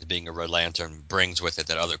certain things being a Red Lantern brings with it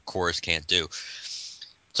that other cores can't do.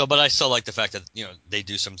 So, but I still like the fact that they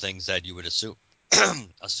do some things that you would assume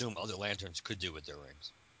assume other lanterns could do with their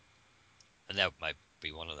rings, and that might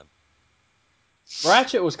be one of them.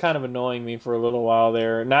 Ratchet was kind of annoying me for a little while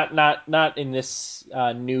there. Not in this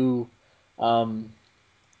um, new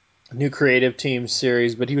creative team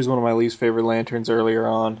series, but he was one of my least favorite lanterns earlier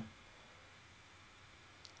on.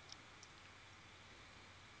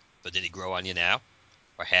 But did he grow on you now,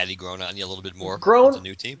 or had he grown on you a little bit more with the Grown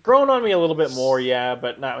new team? grown on me a little bit more, yeah,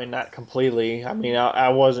 but not completely. I mean, I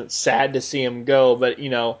wasn't sad to see him go, but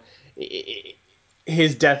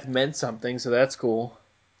his death meant something, so that's cool.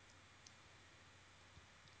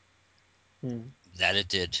 Hmm. That it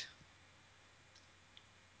did.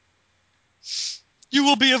 You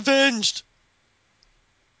will be avenged.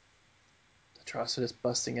 Atrocitus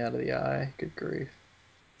busting out of the eye. Good grief.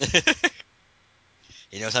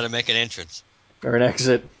 He knows how to make an entrance, Or an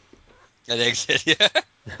exit. an exit. Yeah.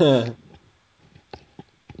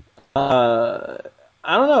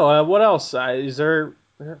 I don't know. What else? Is there?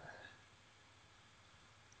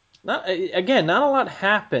 Not again. Not a lot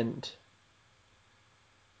happened.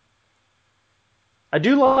 I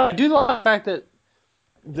do like the fact that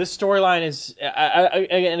this storyline is.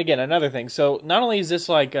 And again, another thing. So not only is this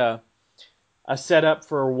like a setup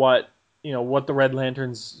for what the Red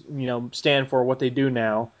Lanterns stand for, what they do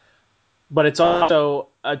now, but it's also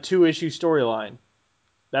a 2-issue storyline.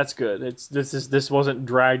 That's good. This wasn't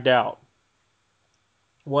dragged out.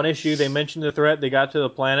 One issue they mentioned the threat, they got to the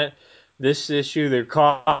planet. This issue they're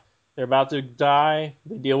caught, they're about to die.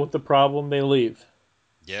 They deal with the problem, they leave.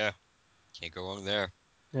 Yeah. Can't go wrong there.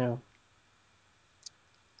 Yeah.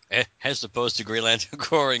 As opposed to Green Lantern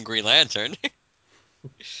Corps and Green Lantern.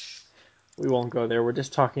 We won't go there. We're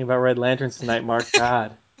just talking about Red Lanterns tonight, Mark.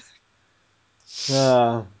 God.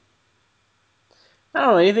 Uh, I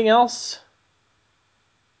don't know. Anything else?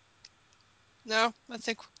 No, I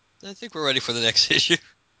think we're ready for the next issue.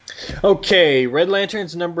 Okay, Red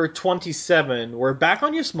Lanterns number 27. We're back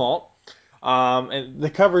on Smalt. And the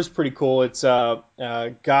cover is pretty cool. It's Guy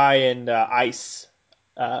and Ice.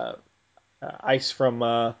 Ice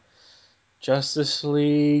from Justice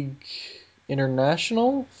League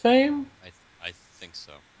International fame? I think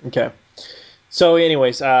so. Okay. So,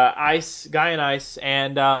 anyways, Ice, Guy and Ice,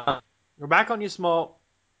 and we're back on Smalt.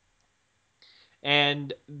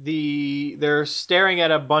 And they're staring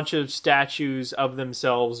at a bunch of statues of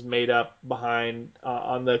themselves made up behind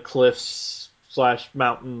on the cliffs slash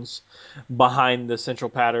mountains behind the central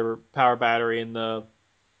power battery in the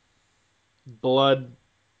Blood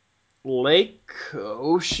Lake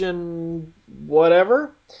Ocean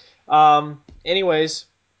whatever. Anyways,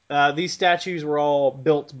 these statues were all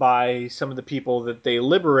built by some of the people that they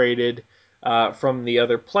liberated from the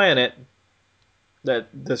other planet that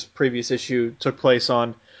this previous issue took place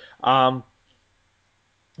on.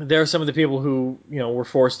 There are some of the people who were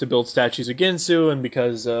forced to build statues of Ginsu, and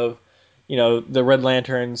because of the Red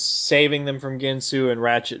Lanterns saving them from Ginsu and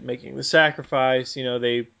Ratchet making the sacrifice,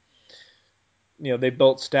 they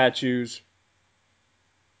built statues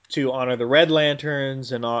to honor the Red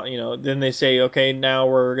Lanterns, and then they say, okay, now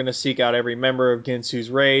we're going to seek out every member of Ginsu's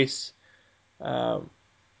race, and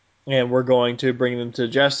we're going to bring them to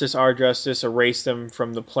justice, our justice, erase them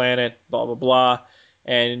from the planet, blah blah blah.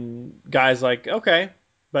 And Guy's like, okay,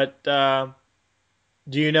 but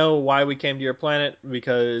do you know why we came to your planet?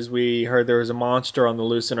 Because we heard there was a monster on the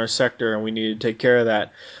loose in our sector, and we needed to take care of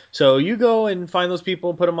that. So you go and find those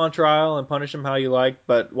people, put them on trial, and punish them how you like,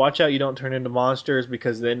 but watch out you don't turn into monsters,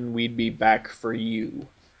 because then we'd be back for you.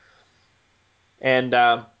 And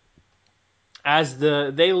as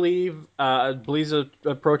they leave, Bleeza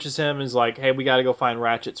approaches him and is like, hey, we got to go find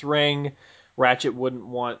Ratchet's ring. Ratchet wouldn't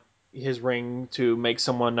want his ring to make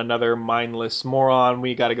someone another mindless moron.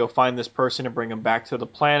 We got to go find this person and bring him back to the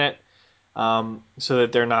planet, so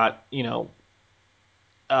that they're not,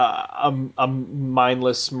 a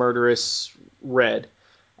mindless, murderous Red.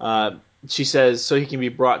 She says, so he can be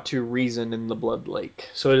brought to reason in the Blood Lake.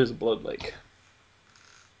 So it is a Blood Lake.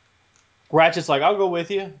 Ratchet's like, I'll go with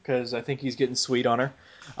you, because I think he's getting sweet on her.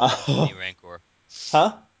 You mean Rancor?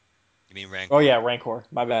 Huh? You mean Rancor? Oh yeah, Rancor.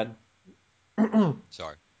 My bad.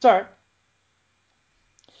 Sorry. It's alright.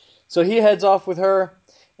 So he heads off with her,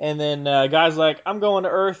 and then Guy's like, I'm going to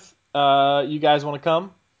Earth. You guys want to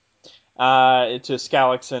come? To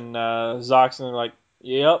Scalix and Zox, and they're like,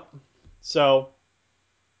 yep. So,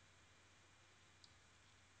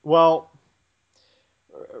 well,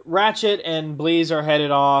 Ratchet and Bleez are headed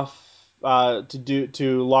off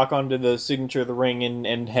to lock onto the signature of the ring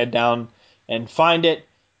and head down and find it.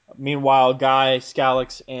 Meanwhile, Guy,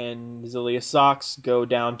 Scalix, and Zilius Sox go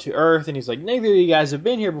down to Earth, and he's like, neither of you guys have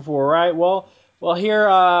been here before, right? Well,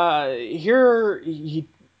 here he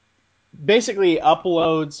basically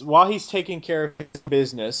uploads, while he's taking care of his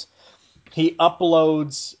business, he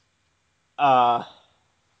uploads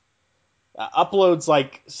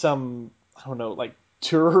like some, I don't know, like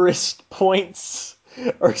tourist points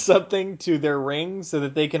or something to their ring so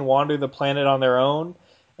that they can wander the planet on their own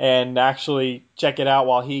and actually check it out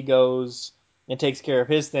while he goes and takes care of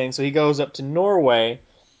his thing. So he goes up to Norway,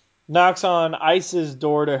 knocks on Ice's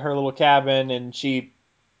door to her little cabin, and she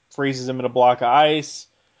freezes him in a block of ice.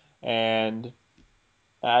 And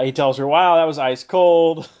he tells her, wow, that was ice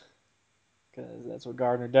cold, because that's what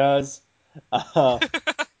Gardner does.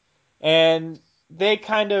 And they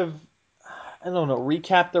kind of, I don't know,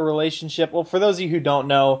 recap the relationship. Well, for those of you who don't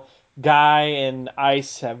know, Guy and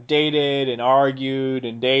Ice have dated and argued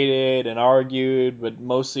and dated and argued, but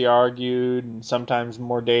mostly argued and sometimes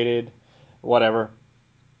more dated, whatever.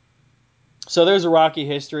 So there's a rocky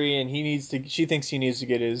history, and she thinks he needs to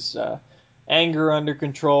get his anger under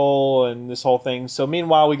control and this whole thing. So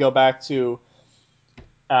meanwhile, we go back to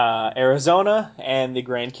Arizona and the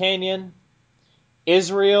Grand Canyon,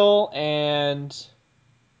 Israel, and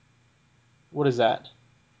what is that?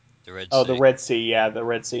 The Red Sea. Oh, the Red Sea. Yeah, the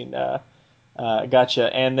Red Sea.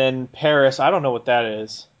 Gotcha. And then Paris. I don't know what that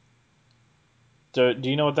is. Do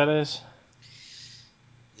you know what that is?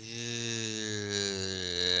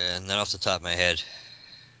 Not off the top of my head.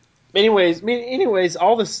 Anyways,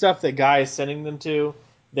 all the stuff that Guy is sending them to,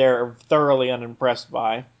 they're thoroughly unimpressed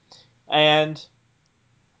by. And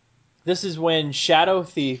this is when Shadow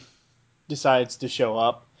Thief decides to show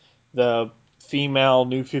up, the female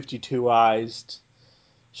New 52-eyed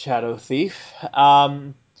Shadow Thief.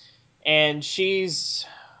 And she's,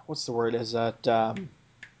 what's the word? Is that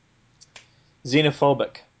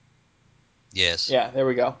xenophobic? Yes. Yeah, there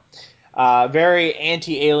we go. Very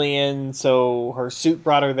anti-alien, so her suit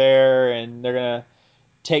brought her there, and they're gonna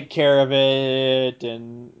take care of it,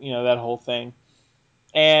 and that whole thing.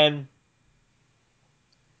 And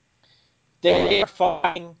they are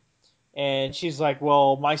fighting, and she's like,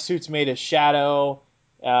 well, my suit's made of shadow,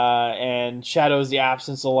 and shadow is the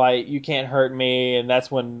absence of light. You can't hurt me. And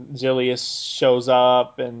that's when Zilius shows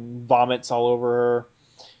up and vomits all over her,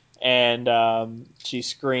 and she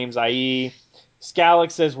screams, "IE!"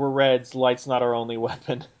 Scalix says, we're Reds, light's not our only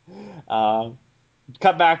weapon.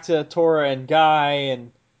 Cut back to Tora and Guy,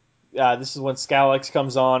 and this is when Scalix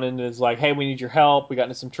comes on and is like, hey, we need your help, we got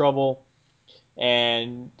into some trouble.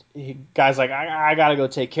 And Guy's like, I gotta go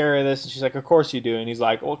take care of this. And she's like, of course you do. And he's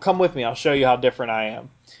like, well, come with me, I'll show you how different I am.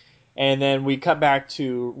 And then we cut back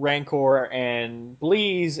to Rancor and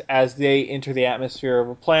Bleeze as they enter the atmosphere of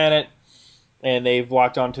a planet, and they've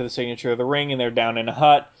locked onto the signature of the ring, and they're down in a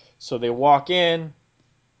hut. So they walk up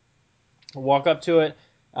to it,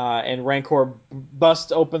 and Rancor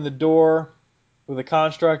busts open the door with a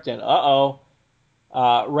construct, and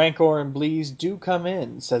Rancor and Bleeze do come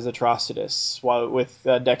in, says Atrocitus, while with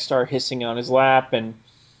Dexter hissing on his lap, and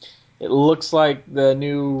it looks like the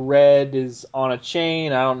new red is on a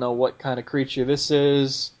chain. I don't know what kind of creature this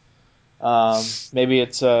is. Maybe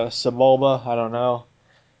it's a Sebulba. I don't know.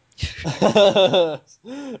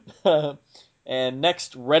 And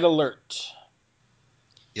next, Red Alert.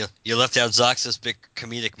 You left out Zox's big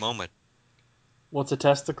comedic moment. What's a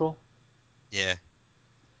testicle? Yeah.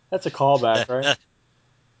 That's a callback, right?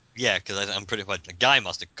 Yeah, because I'm pretty much a guy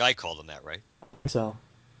called him that, right? So.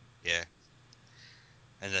 Yeah.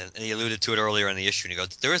 And he alluded to it earlier in the issue, and he goes,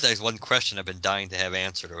 "There is one question I've been dying to have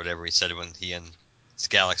answered," or whatever he said when he and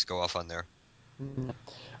Scalix go off on there.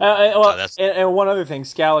 And one other thing,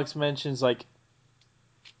 Scalix mentions, like,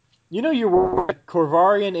 you're wearing a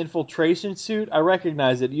Corvarian infiltration suit? I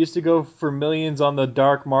recognize it. It used to go for millions on the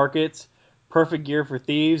dark markets. Perfect gear for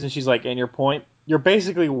thieves. And she's like, and your point? You're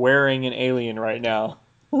basically wearing an alien right now.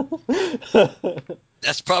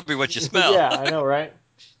 That's probably what you smell. Yeah, I know, right?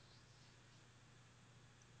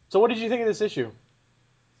 So what did you think of this issue?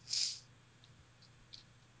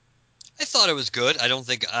 I thought it was good. I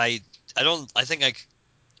think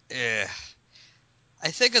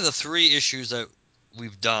of the 3 issues that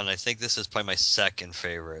we've done, I think this is probably my second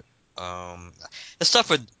favorite. The stuff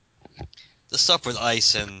with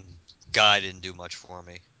Ice and Guy didn't do much for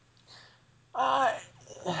me. Uh,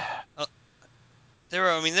 There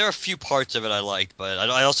are a few parts of it I liked, but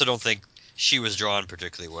I also don't think she was drawn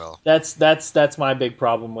particularly well. that's my big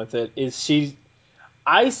problem with it.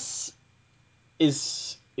 Ice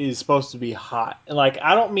is supposed to be hot. And, like,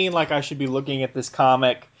 I don't mean like I should be looking at this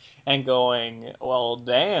comic and going, well,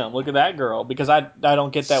 damn, look at that girl, because I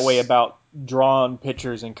don't get that way about drawn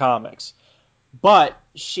pictures in comics. But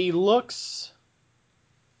she looks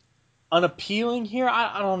unappealing here.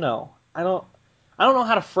 I don't know. I don't know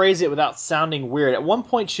how to phrase it without sounding weird. At one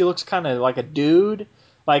point she looks kind of like a dude.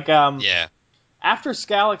 Like Yeah. After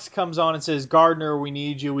Scalix comes on and says, "Gardner, we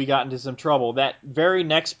need you. We got into some trouble." That very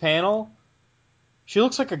next panel, she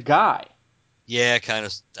looks like a guy. Yeah, kind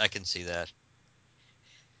of. I can see that.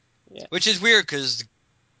 Yeah. Which is weird because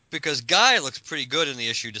Guy looks pretty good in the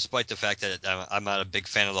issue, despite the fact that I'm not a big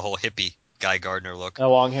fan of the whole hippie Guy Gardner look. The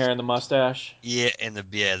long hair and the mustache. Yeah, and the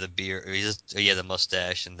beard. The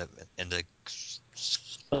mustache and the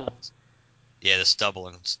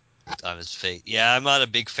stubble on his face. Yeah, I'm not a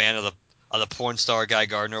big fan of the porn star Guy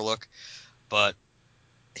Gardner look, but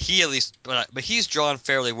he at least but he's drawn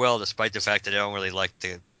fairly well, despite the fact that I don't really like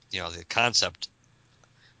the concept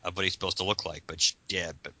of what he's supposed to look like. But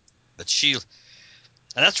she, and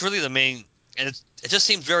that's really the main. And it just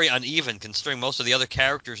seems very uneven, considering most of the other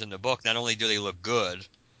characters in the book. Not only do they look good,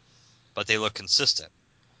 but they look consistent.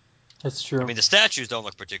 That's true. I mean, the statues don't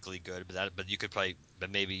look particularly good, but you could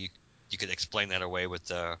maybe you could explain that away with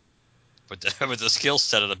the with the skill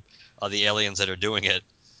set of the aliens that are doing it.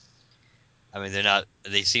 I mean,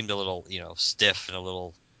 they seemed a little stiff and a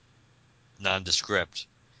little nondescript,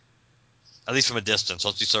 at least from a distance.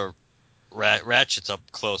 Once you saw Ratchet's up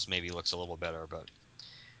close, maybe looks a little better,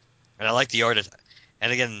 and I like the art.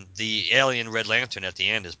 And again, the alien Red Lantern at the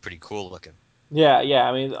end is pretty cool looking. Yeah.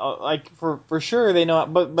 I mean, like for sure they know.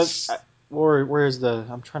 But where's the?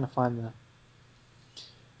 I'm trying to find the.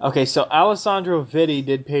 Okay, so Alessandro Vitti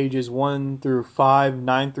did pages 1 through 5,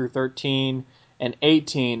 9 through 13, and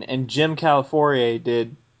 18, and Jim Calafiore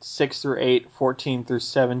did 6 through 8, 14 through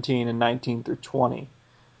 17, and 19 through 20.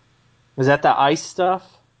 Is that the ice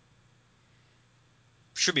stuff?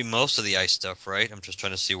 Should be most of the ice stuff, right? I'm just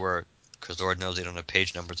trying to see where, because Lord knows they don't have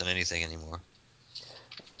page numbers on anything anymore.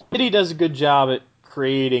 Vitti does a good job at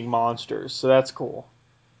creating monsters, so that's cool.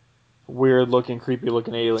 Weird looking, creepy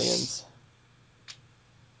looking aliens.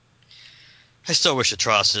 I still wish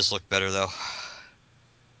Atrocitus looked better, though.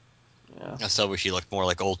 Yeah. I still wish he looked more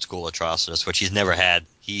like old school Atrocitus, which he's never had.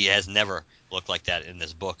 He has never looked like that in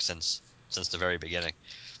this book since the very beginning.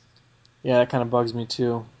 Yeah, that kind of bugs me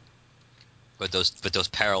too. With those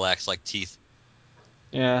parallax like teeth.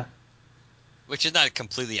 Yeah. Which is not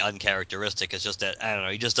completely uncharacteristic. It's just that I don't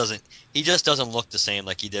know. He just doesn't look the same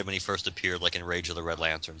like he did when he first appeared, like in Rage of the Red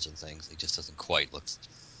Lanterns and things. He just doesn't quite look.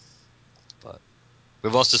 But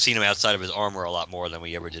we've also seen him outside of his armor a lot more than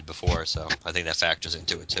we ever did before, so I think that factors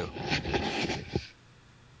into it too.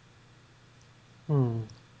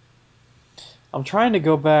 I'm trying to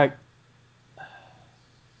go back.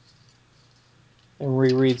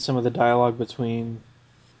 reread some of the dialogue between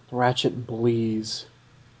Ratchet and Bleeze.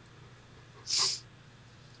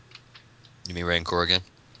 You mean Rancor again?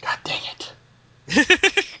 God dang it.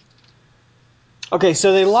 Okay,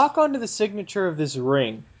 so they lock onto the signature of this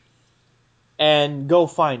ring and go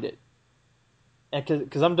find it.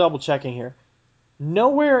 Because I'm double checking here.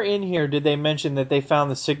 Nowhere in here did they mention that they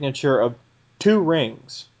found the signature of 2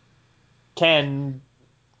 rings. Can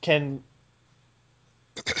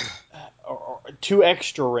 2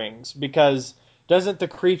 extra rings, because doesn't the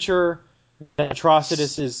creature that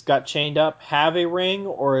Atrocitus is got chained up have a ring,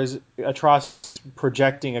 or is Atrocitus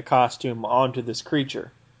projecting a costume onto this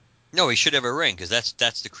creature? No, he should have a ring because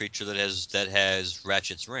that's the creature that has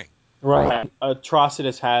Ratchet's ring. Right.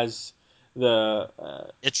 Atrocitus has the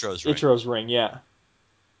Ichiro's ring. Ichiro's ring, yeah.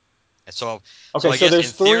 And so Okay, I so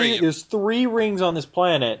guess in theory, there's 3 rings on this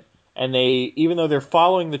planet, and they, even though they're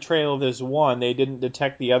following the trail of this one, they didn't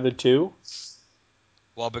detect the other 2.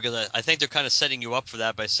 well, because I think they're kind of setting you up for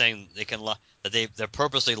that by saying they can they're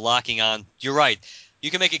purposely locking on. You're right.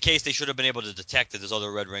 You can make a case they should have been able to detect that there's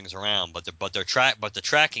other red rings around, but the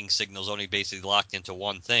tracking signal's only basically locked into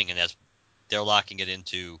one thing, and they're locking it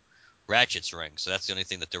into Ratchet's ring. So that's the only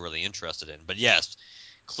thing that they're really interested in. But yes,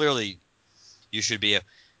 clearly you should be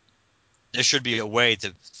there should be a way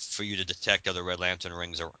for you to detect other Red Lantern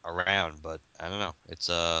rings around, but I don't know. It's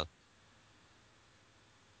I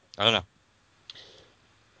don't know.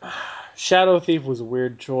 Shadow Thief was a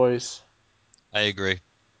weird choice. I agree.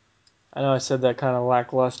 I know I said that kind of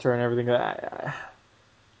lackluster and everything.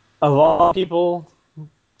 Of all people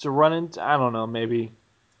to run into, I don't know. Maybe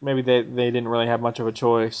they didn't really have much of a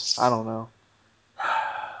choice. I don't know.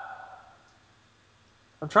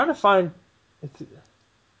 I'm trying to find.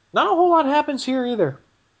 Not a whole lot happens here either.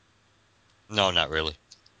 No, not really.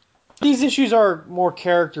 These issues are more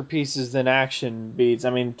character pieces than action beats. I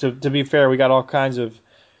mean, to be fair, we got all kinds of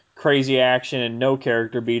crazy action and no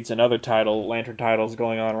character beats and other Lantern titles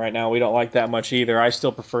going on right now. We don't like that much either. I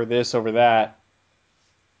still prefer this over that.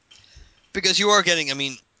 Because you are getting, I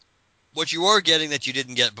mean, what you are getting that you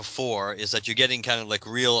didn't get before is that you're getting kind of like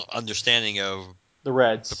real understanding of The the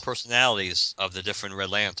Reds. personalities of the different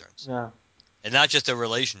Red Lanterns, Yeah. and not just their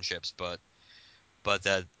relationships, but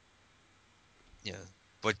that you know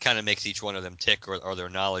what kind of makes each one of them tick, or their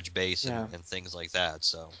knowledge base Yeah. and things like that.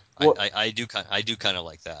 So What I do kind of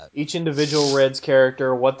like that. each individual Reds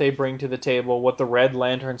character, what they bring to the table, what the Red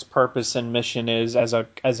Lantern's purpose and mission is as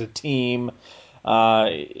a team,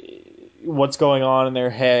 uh, what's going on in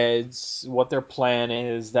their heads, what their plan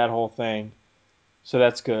is, that whole thing. So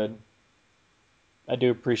that's good. I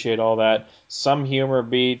do appreciate all that. Some humor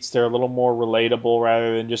beats, they're a little more relatable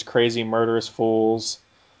rather than just crazy murderous fools.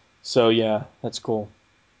 So yeah, that's cool.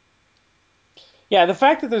 Yeah, the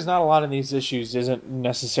fact that there's not a lot in these issues isn't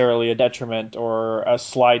necessarily a detriment or a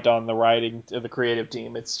slight on the writing of the creative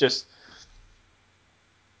team. It's just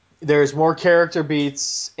there's more character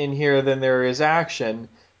beats in here than there is action,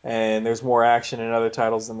 and there's more action in other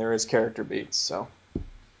titles than there is character beats. So,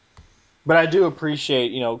 but I do appreciate,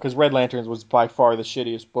 because Red Lanterns was by far the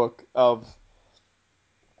shittiest book of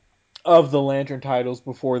the Lantern titles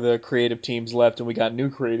before the creative teams left and we got new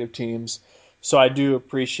creative teams. So I do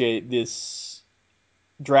appreciate this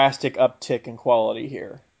drastic uptick in quality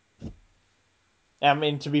here. I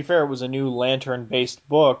mean, to be fair, it was a new Lantern-based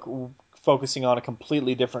book focusing on a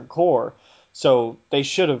completely different core. So they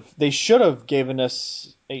should have given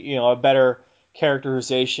us a better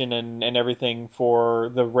characterization and everything for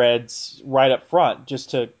the Reds right up front,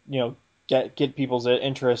 just to get people's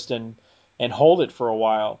interest and hold it for a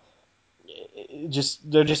while.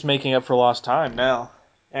 They're just making up for lost time now,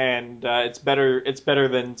 and it's better. It's better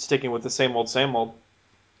than sticking with the same old, same old.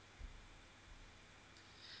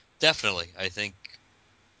 Definitely, I think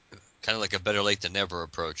kind of like a better late than never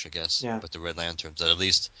approach, I guess, Yeah. with the Red Lanterns. That at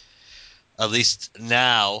least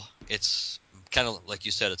now it's kind of like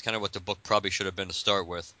you said, it's kind of what the book probably should have been to start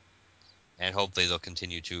with, and hopefully they'll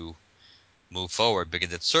continue to move forward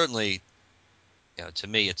because it's certainly, to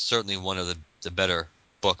me, it's certainly one of the better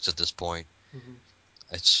books at this point. Mm-hmm.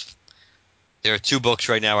 It's there are 2 books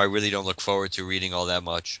right now I really don't look forward to reading all that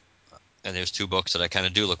much, and there's 2 books that I kind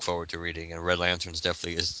of do look forward to reading, and Red Lanterns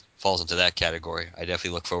definitely falls into that category. I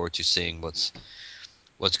definitely look forward to seeing what's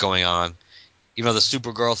going on. Even though the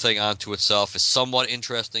Supergirl thing onto itself is somewhat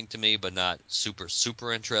interesting to me, but not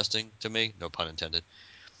super interesting to me, no pun intended.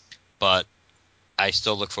 But I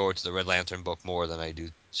still look forward to the Red Lantern book more than I do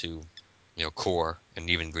to, Core and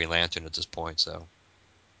even Green Lantern at this point. So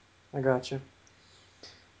I gotcha.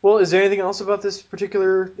 Well, is there anything else about this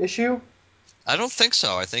particular issue? I don't think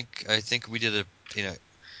so. I think we did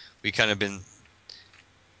we kind of been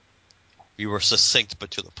we were succinct but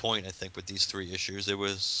to the point. I think with these 3 issues,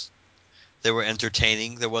 they were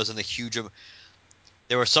entertaining. There wasn't a huge.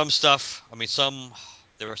 There were some stuff. I mean,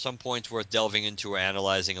 there were some points worth delving into or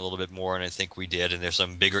analyzing a little bit more, and I think we did. And there's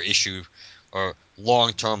some bigger issue or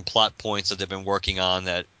long-term plot points that they've been working on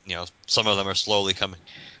that some of them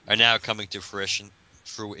are now coming to fruition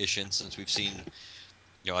since we've seen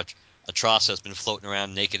Atroz has been floating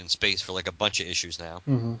around naked in space for like a bunch of issues now.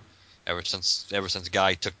 Mm-hmm. Ever since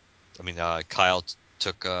Kyle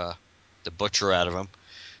took the butcher out of him,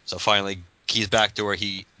 so finally he's back to where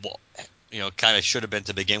he kind of should have been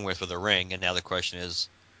to begin with a ring, and now the question is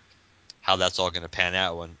how that's all going to pan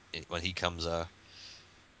out when he comes a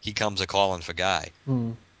calling for Guy.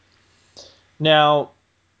 Mm. Now,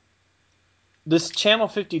 this Channel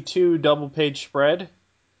 52 double-page spread,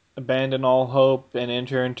 Abandon All Hope and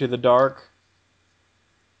Enter into the Dark.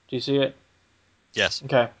 Do you see it? Yes.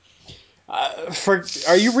 Okay.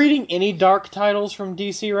 Are you reading any dark titles from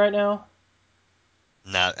DC right now?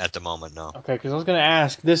 Not at the moment, no. Okay, because I was going to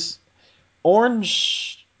ask, this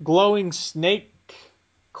orange glowing snake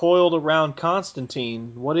coiled around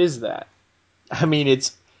Constantine, what is that? I mean,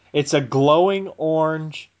 it's a glowing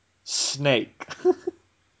orange snake.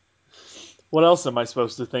 What else am I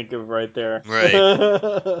supposed to think of right there? Right.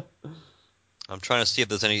 I'm trying to see if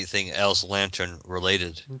there's anything else Lantern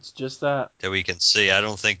related It's just that. that we can see. I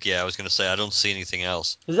don't think. Yeah, I was going to say I don't see anything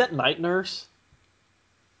else. Is that Night Nurse?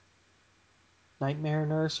 Nightmare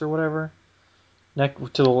Nurse or whatever?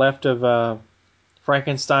 To the left of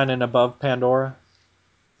Frankenstein and above Pandora?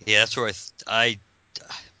 Yeah, that's where I'm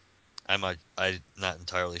not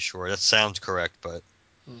entirely sure. That sounds correct, but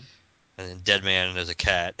and then Dead Man and there's a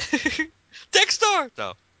cat. Dexter.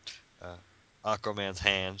 No. Aquaman's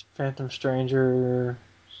hand. Phantom Stranger,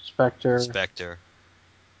 Spectre, Spectre.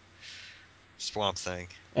 Swamp Thing.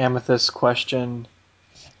 Amethyst Question,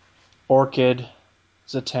 Orchid,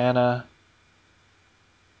 Zatanna,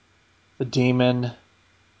 the Demon.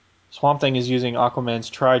 Swamp Thing is using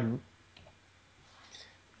Aquaman's trident.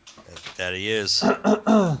 That he is.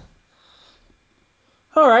 All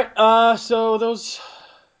right. So those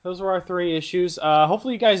were our 3 issues.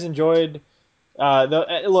 Hopefully you guys enjoyed.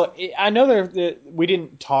 Look, I know we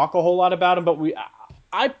didn't talk a whole lot about them, but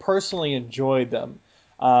I personally enjoyed them.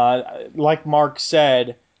 Like Mark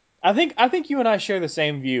said, I think you and I share the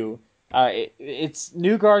same view. It's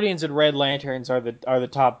New Guardians and Red Lanterns are the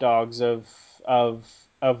top dogs of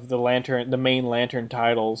the main Lantern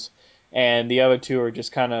titles, and the other 2 are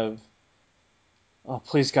just kind of, oh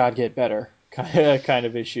please God get better kind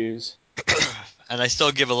of issues. And I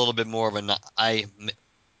still give a little bit more of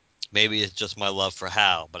maybe it's just my love for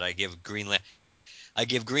Hal, but I give Green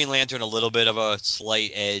Lantern a little bit of a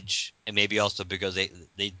slight edge, and maybe also because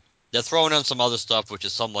they're throwing on some other stuff which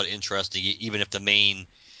is somewhat interesting, even if the main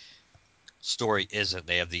story isn't.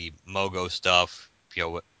 They have the Mogo stuff,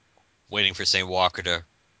 waiting for St. Walker to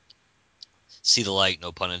see the light,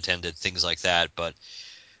 no pun intended, things like that. But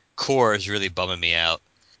Core is really bumming me out.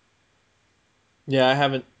 Yeah, I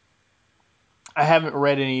haven't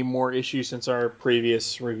read any more issues since our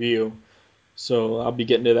previous review, so I'll be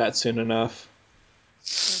getting to that soon enough.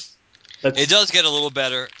 It does get a little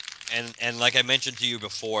better, and like I mentioned to you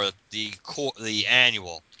before, the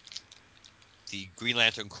Green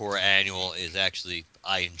Lantern Corps annual is actually,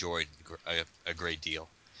 I enjoyed a great deal.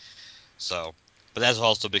 So, but that's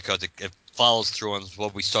also because it follows through on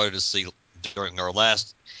what we started to see during our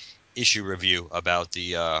last issue review about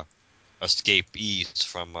the escapees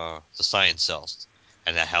from the science cells,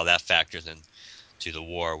 and how that factors in to the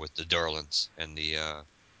war with the Durlans and the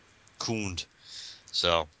Kund.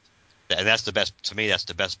 So, and that's the best, to me, that's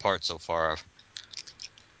the best part so far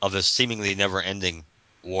of this seemingly never-ending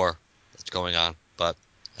war that's going on.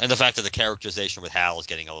 And the fact that the characterization with Hal is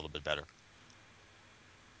getting a little bit better.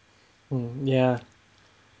 Yeah.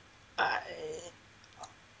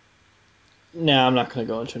 No, I'm not going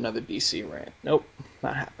to go into another DC rant. Nope,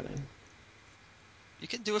 not happening. You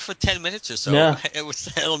can do it for 10 minutes or so. No.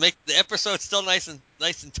 It'll make the episode still nice and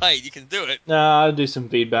tight. You can do it. No, I'll do some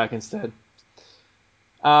feedback instead.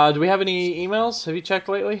 Do we have any emails? Have you checked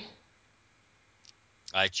lately?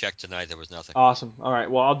 I checked tonight. There was nothing. Awesome. All right.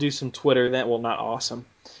 Well, I'll do some Twitter then. Well, not awesome.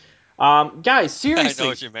 Guys, seriously. I know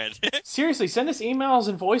what you meant. Seriously, send us emails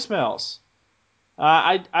and voicemails.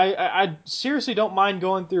 I seriously don't mind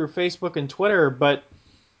going through Facebook and Twitter, but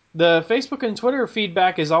the Facebook and Twitter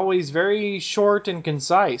feedback is always very short and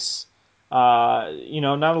concise. Not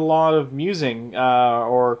a lot of musing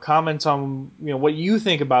or comments on what you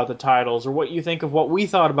think about the titles or what you think of what we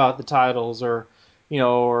thought about the titles or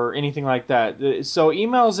anything like that. So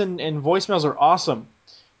emails and voicemails are awesome.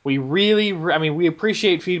 We really, I mean, we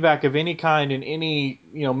appreciate feedback of any kind in any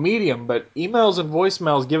medium, but emails and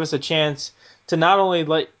voicemails give us a chance to not only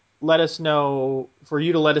let us know, for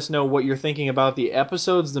you to let us know what you're thinking about the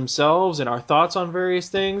episodes themselves and our thoughts on various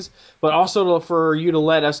things, but also for you to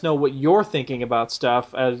let us know what you're thinking about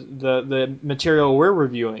stuff as the material we're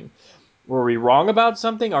reviewing. Were we wrong about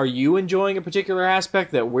something? Are you enjoying a particular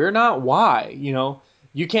aspect that we're not? Why?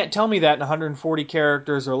 You can't tell me that in 140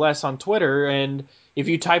 characters or less on Twitter, and if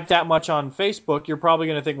you type that much on Facebook, you're probably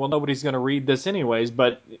going to think, well, nobody's going to read this anyways.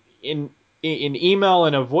 But in email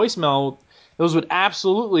and a voicemail, those would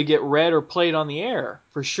absolutely get read or played on the air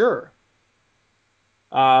for sure.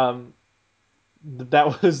 That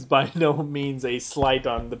was by no means a slight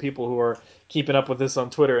on the people who are keeping up with this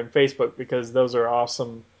on Twitter and Facebook, because those are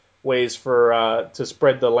awesome ways for to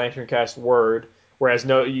spread the LanternCast word. Whereas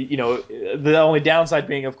the only downside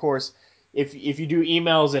being, of course, if you do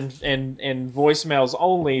emails and voicemails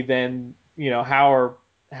only, then how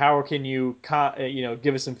can you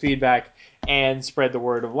give us some feedback and spread the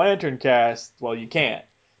word of LanternCast? Well, you can't.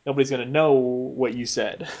 Nobody's going to know what you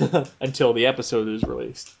said until the episode is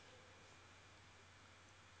released.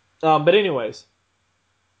 But anyways,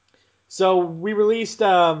 so we released.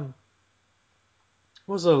 What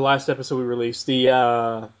was the last episode we released?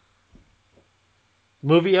 The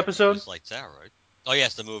movie episode. Just like that, right? Oh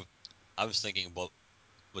yes, the movie. I was thinking about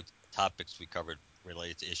what topics we covered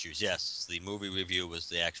related to issues. Yes, the movie review was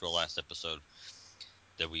the actual last episode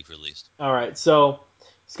that we've released. All right, so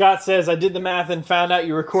Scott says, I did the math and found out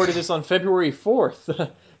you recorded this on February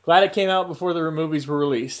 4th. Glad it came out before the movies were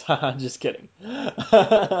released. Just kidding.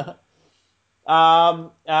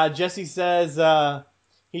 Jesse says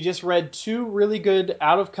he just read 2 really good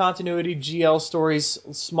out-of-continuity GL stories,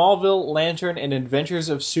 Smallville, Lantern, and Adventures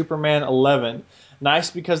of Superman 11.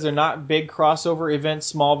 Nice because they're not big crossover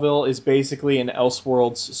events. Smallville is basically an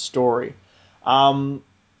Elseworlds story.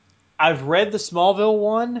 I've read the Smallville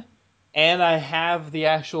one, and I have the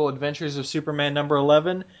actual Adventures of Superman number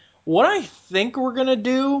 11. What I think we're going to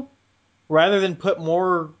do, rather than put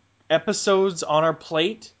more episodes on our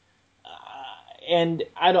plate, and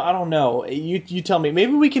I don't know, you tell me,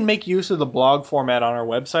 maybe we can make use of the blog format on our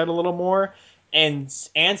website a little more, and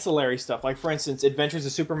ancillary stuff, like for instance, Adventures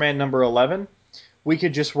of Superman number 11. We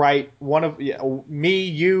could just write one of, me,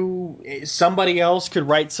 you, somebody else could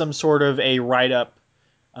write some sort of a write-up,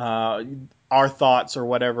 our thoughts or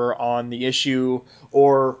whatever on the issue,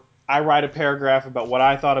 or I write a paragraph about what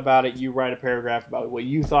I thought about it, you write a paragraph about what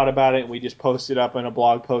you thought about it, and we just post it up in a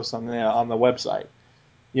blog post on the website.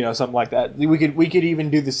 Something like that. We could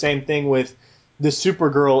even do the same thing with the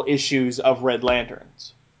Supergirl issues of Red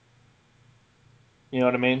Lanterns. You know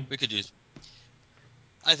what I mean?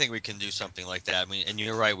 I think we can do something like that. I mean, and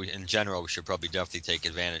you're right. In general, we should probably definitely take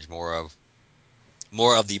advantage more of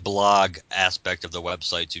the blog aspect of the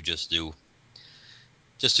website to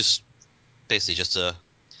basically just to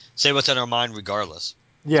say what's on our mind, regardless.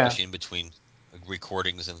 Yeah. Especially in between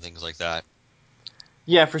recordings and things like that.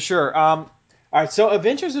 Yeah, for sure. All right, so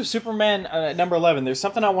Adventures of Superman number 11. There's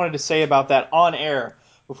something I wanted to say about that on air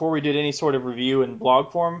before we did any sort of review in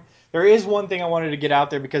blog form. There is one thing I wanted to get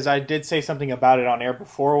out there because I did say something about it on air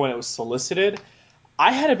before when it was solicited.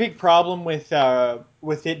 I had a big problem with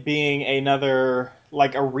it being another,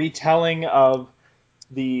 like, a retelling of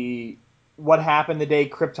what happened the day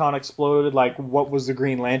Krypton exploded. Like, what was the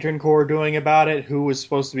Green Lantern Corps doing about it? Who was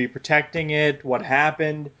supposed to be protecting it? What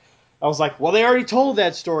happened? I was like, well, they already told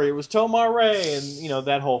that story. It was Tomar-Ray and,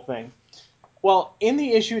 that whole thing. Well, in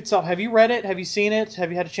the issue itself, have you read it? Have you seen it? Have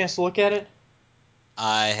you had a chance to look at it?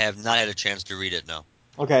 I have not had a chance to read it, no.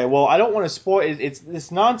 Okay, well, I don't want to spoil.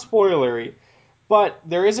 It's non-spoilery, but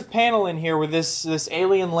there is a panel in here where this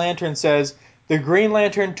alien lantern says the Green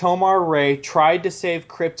Lantern Tomar-Ray tried to save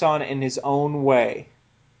Krypton in his own way.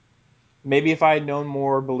 Maybe if I had known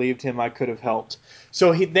more or believed him, I could have helped.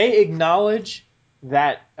 So they acknowledge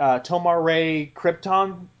that Tomar-Ray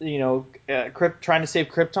Krypton, trying to save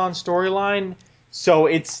Krypton storyline. So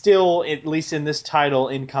it's still, at least in this title,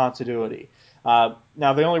 in continuity.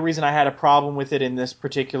 Now, the only reason I had a problem with it in this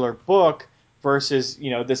particular book versus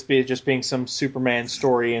this just being some Superman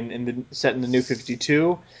story set in the New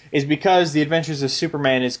 52 is because the Adventures of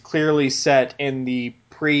Superman is clearly set in the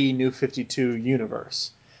pre-New 52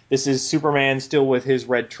 universe. This is Superman still with his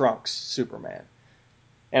red trunks, Superman.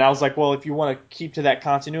 And I was like, well, if you want to keep to that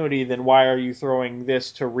continuity, then why are you throwing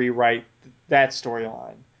this to rewrite that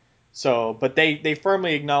storyline? So, but they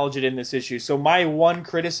firmly acknowledge it in this issue. So my one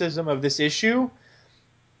criticism of this issue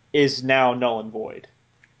is now null and void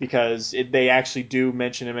because they actually do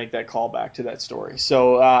mention and make that callback to that story.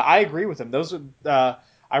 So I agree with them.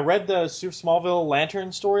 I read the Smallville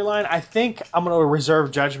Lantern storyline. I think I'm going to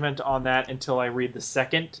reserve judgment on that until I read the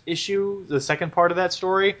second issue, the second part of that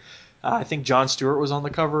story. I think Jon Stewart was on the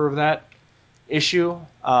cover of that issue.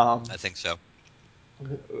 I think so.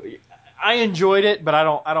 I enjoyed it, but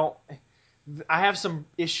I have some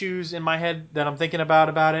issues in my head that I'm thinking about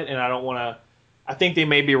it, and I don't want to. I think they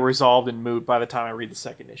may be resolved and moot by the time I read the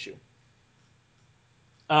second issue.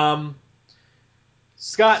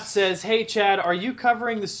 Scott says, "Hey Chad, are you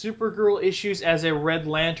covering the Supergirl issues as a Red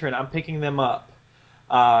Lantern? I'm picking them up."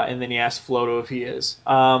 And then he asks Floto if he is.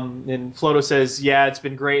 And Floto says, "Yeah, it's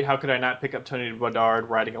been great. How could I not pick up Tony Bedard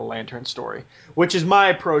writing a Lantern story?" Which is my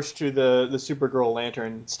approach to the Supergirl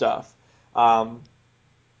Lantern stuff.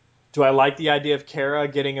 Do I like the idea of Kara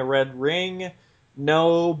getting a red ring?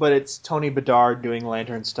 No, but it's Tony Bedard doing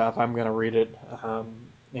Lantern stuff. I'm gonna read it. And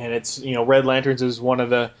it's Red Lanterns is one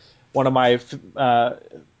of my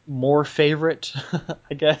more favorite,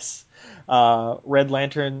 I guess. Red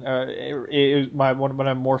Lantern is one of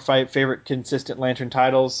my more favorite consistent Lantern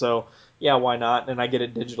titles. So yeah, why not? And I get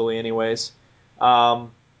it digitally anyways.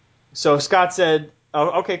 So Scott said,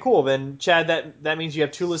 "Oh, okay, cool. Then Chad, that means you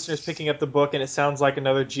have 2 listeners picking up the book, and it sounds like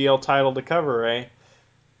another GL title to cover, eh?"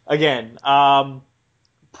 Again,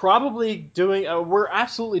 probably doing. We're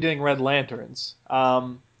absolutely doing Red Lanterns.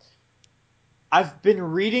 I've been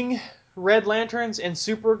reading Red Lanterns and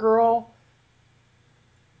Supergirl.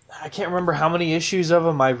 I can't remember how many issues of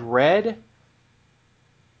them I've read.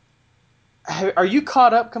 Are you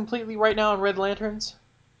caught up completely right now on Red Lanterns?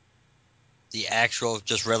 The actual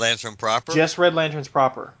just Red Lantern proper? Just Red Lanterns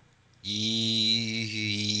proper.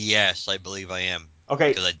 Yes, I believe I am.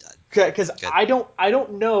 Okay, because I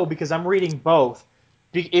don't know because I'm reading both.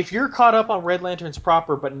 If you're caught up on Red Lanterns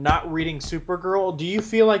proper but not reading Supergirl, do you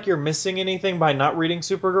feel like you're missing anything by not reading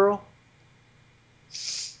Supergirl?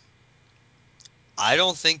 I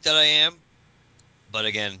don't think that I am. But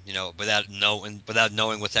again, without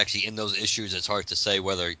knowing what's actually in those issues, it's hard to say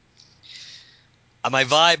whether. My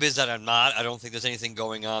vibe is that I'm not. I don't think there's anything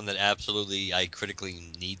going on that absolutely I critically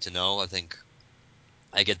need to know. I think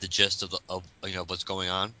I get the gist of what's going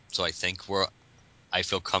on, so I think I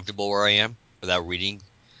feel comfortable where I am without reading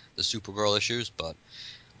the Supergirl issues. But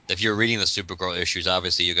if you're reading the Supergirl issues,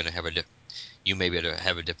 obviously you're going to have you may be able to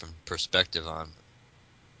have a different perspective on.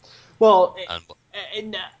 Well, on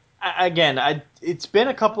and again, it's been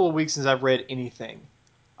a couple of weeks since I've read anything,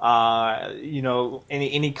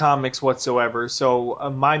 any comics whatsoever.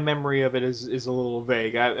 So my memory of it is a little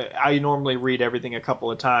vague. I normally read everything a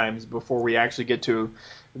couple of times before we actually get to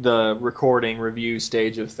the recording review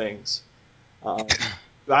stage of things.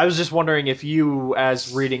 I was just wondering if you,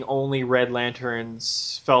 as reading only Red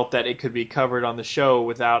Lanterns, felt that it could be covered on the show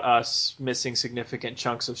without us missing significant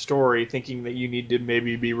chunks of story, thinking that you need to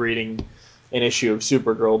maybe be reading an issue of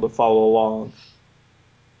Supergirl to follow along.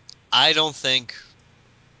 I don't think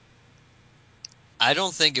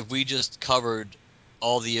if we just covered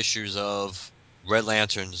all the issues of Red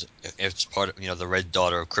Lanterns, if it's part of the Red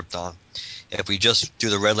Daughter of Krypton, if we just do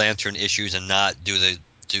the Red Lantern issues and not do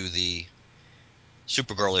the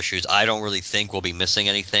Supergirl issues, I don't really think we'll be missing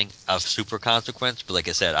anything of super consequence. But like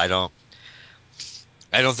I said, I don't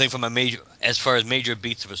think as far as major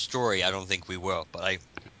beats of a story, I don't think we will. But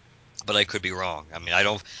I could be wrong. I mean, I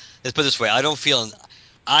don't. Let's put it this way: I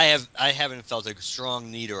haven't felt a strong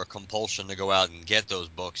need or a compulsion to go out and get those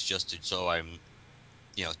books so I'm,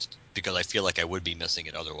 because I feel like I would be missing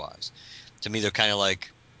it otherwise. To me, they're kind of like,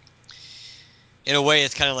 in a way,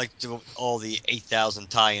 it's kind of like all the 8,000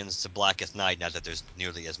 tie-ins to Blackest Night. Not that there's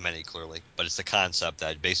nearly as many, clearly, but it's the concept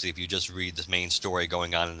that basically, if you just read the main story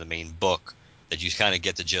going on in the main book, that you kind of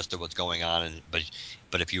get the gist of what's going on.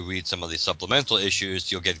 But if you read some of the supplemental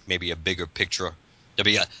issues, you'll get maybe a bigger picture. There'll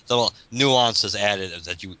be little nuances added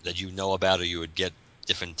that you know about, or you would get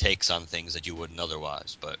different takes on things that you wouldn't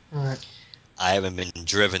otherwise. But Right. I haven't been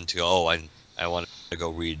driven to I want to go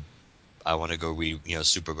read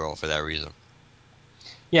Supergirl for that reason.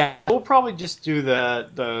 Yeah, we'll probably just do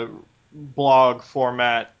the blog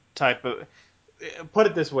format type of. Put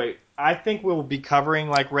it this way, I think we'll be covering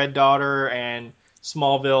like Red Daughter and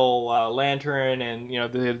Smallville Lantern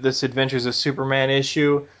and this Adventures of Superman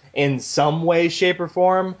issue in some way, shape, or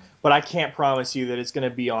form. But I can't promise you that it's going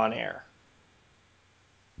to be on air.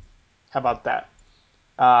 How about that?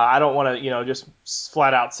 I don't want to, just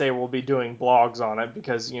flat out say we'll be doing blogs on it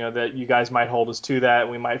because that you guys might hold us to that.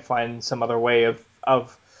 We might find some other way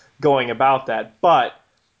of going about that. But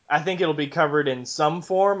I think it'll be covered in some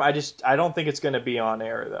form. I don't think it's going to be on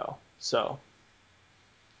air though. So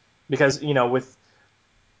because with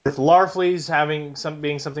Larfleeze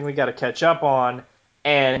being something we got to catch up on,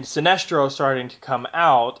 and Sinestro starting to come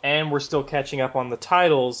out, and we're still catching up on the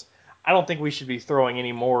titles, I don't think we should be throwing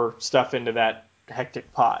any more stuff into that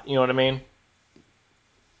hectic pot. You know what I mean?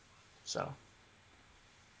 So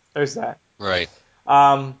there's that. Right.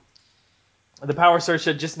 The Power Search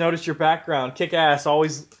said, just noticed your background. Kick ass.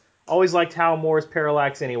 Always liked Hal Moore's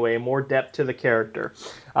Parallax anyway. More depth to the character.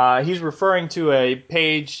 He's referring to a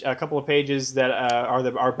couple of pages that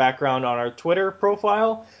are our background on our Twitter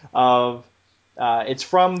profile. It's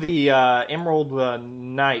from the Emerald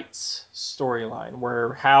Knights storyline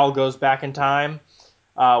where Hal goes back in time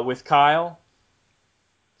with Kyle.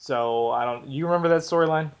 So you remember that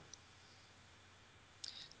storyline?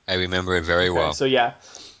 I remember it very well. So yeah,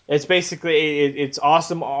 it's basically it's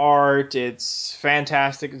awesome art. It's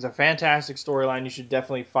fantastic. It's a fantastic storyline. You should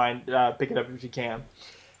definitely pick it up if you can.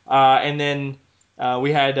 And then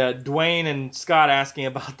we had Dwayne and Scott asking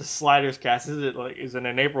about the Sliders cast. Is it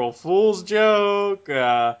an April Fool's joke?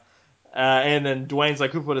 And then Dwayne's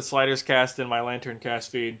like, who put a Sliders cast in my LanternCast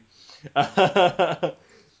feed?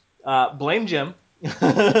 Blame Jim.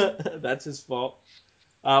 That's his fault.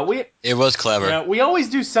 It was clever. Yeah, we always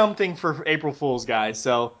do something for April Fools, guys.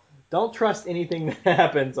 So don't trust anything that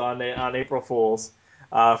happens on April Fools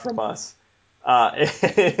from us.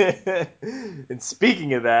 And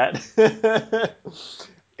speaking of that,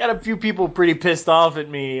 got a few people pretty pissed off at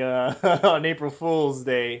me on April Fool's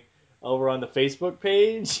Day over on the Facebook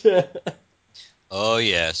page. Oh,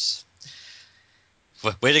 yes.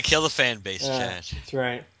 Way to kill the fan base, Chad. That's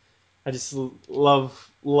right. I just love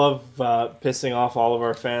pissing off all of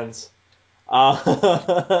our fans.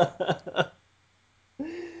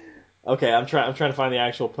 Okay, I'm trying to find the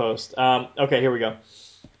actual post. Okay, here we go.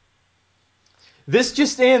 This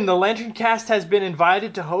just in, the LanternCast has been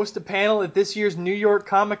invited to host a panel at this year's New York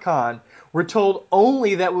Comic Con. We're told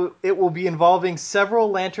only that it will be involving several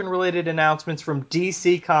Lantern-related announcements from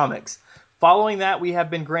DC Comics. Following that, we have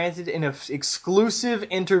been granted an exclusive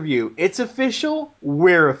interview. It's official.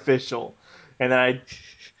 We're official. And then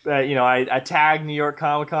I tagged New York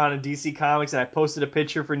Comic Con and DC Comics, and I posted a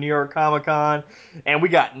picture for New York Comic Con, and we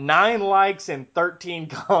got 9 likes and 13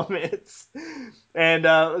 comments. And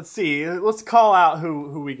let's see, let's call out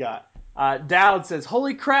who we got. Dowd says,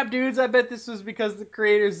 "Holy crap, dudes! I bet this was because the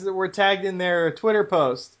creators that were tagged in their Twitter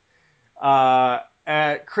post."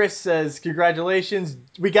 Chris says, "Congratulations,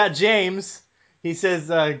 we got James." He says,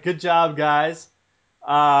 "Good job, guys."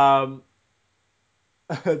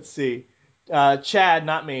 Let's see. Chad,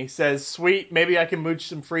 not me, says, "Sweet, maybe I can mooch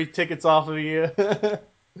some free tickets off of you."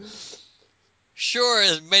 Sure,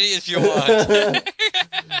 as many as you want.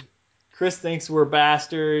 Chris thinks we're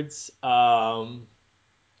bastards. I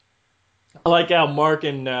like how Mark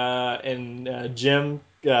and Jim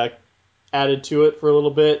added to it for a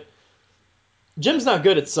little bit. Jim's not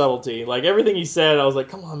good at subtlety. Like, everything he said, I was like,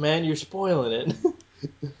 come on, man, you're spoiling it.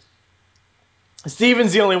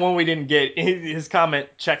 Steven's the only one we didn't get. His comment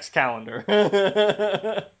checks calendar.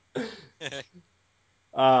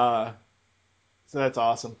 So that's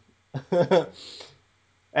awesome.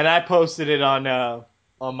 And I posted it on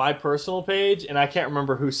my personal page, and I can't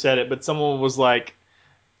remember who said it, but someone was like,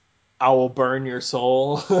 "I will burn your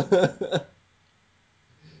soul."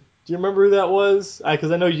 Do you remember who that was?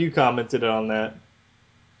 Because I know you commented on that.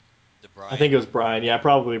 I think it was Brian. Yeah,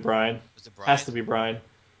 probably Brian. Was it Brian? Has to be Brian.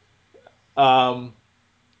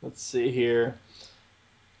 Let's see here.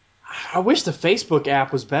 I wish the Facebook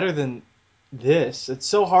app was better than this. It's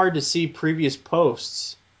so hard to see previous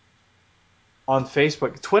posts on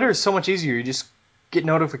Facebook. Twitter is so much easier. You just get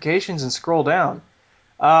notifications and scroll down.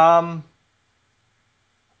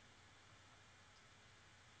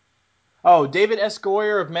 David S.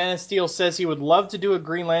 Goyer of Man of Steel says he would love to do a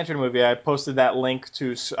Green Lantern movie. I posted that link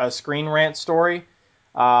to a Screen Rant story,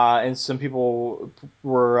 and some people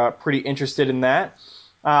were pretty interested in that.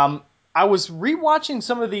 I was rewatching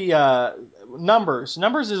some of the Numbers.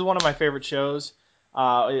 Numbers is one of my favorite shows.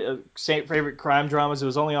 Favorite crime dramas. It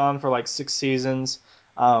was only on for like 6 seasons.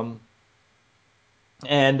 I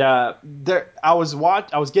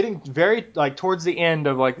was getting very like towards the end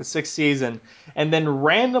of like the 6th season, and then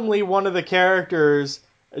randomly one of the characters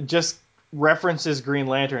just references Green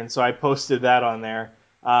Lantern, so I posted that on there.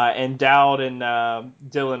 And Dowd and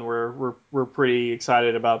Dylan were pretty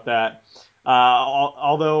excited about that.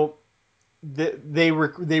 Although they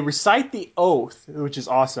recite the oath, which is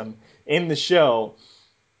awesome, in the show.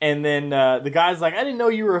 And then the guy's like, "I didn't know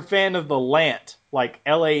you were a fan of the Lant, like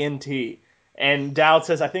LANT." And Dowd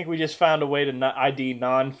says, "I think we just found a way to ID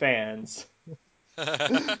non-fans."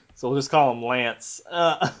 So we'll just call him Lance.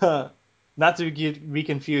 Not to be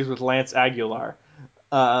confused with Lance Aguilar.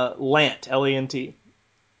 Lant, L-A-N-T.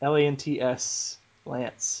 L-A-N-T-S.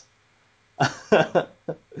 Lance.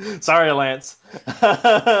 Sorry, Lance.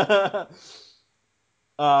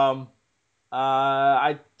 um,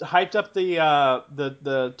 I hyped up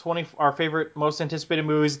the 20 our favorite most anticipated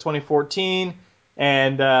movies of 2014,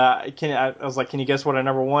 and I was like, can you guess what our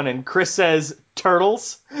number one? And Chris says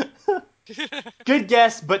Turtles. Good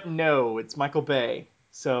guess, but no, it's Michael Bay.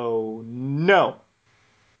 So no.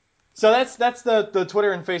 So that's the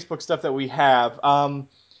Twitter and Facebook stuff that we have.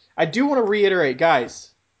 I do want to reiterate,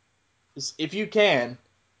 guys, if you can,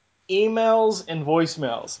 emails and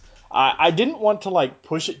voicemails. I didn't want to like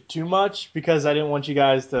push it too much because I didn't want you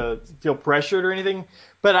guys to feel pressured or anything.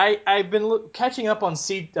 But I've been catching up on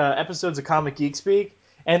episodes of Comic Geek Speak,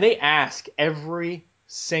 and they ask every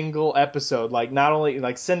single episode, like not only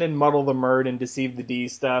like send in Muddle the Murd and Deceive the D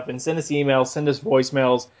stuff, and send us emails, send us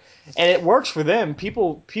voicemails, and it works for them.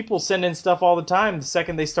 People send in stuff all the time the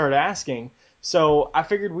second they start asking. So I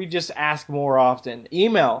figured we'd just ask more often.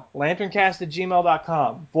 Email,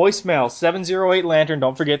 lanterncast@gmail.com. Voicemail, 708-LANTERN.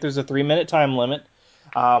 Don't forget there's a 3-minute time limit.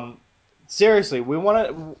 Um, seriously, we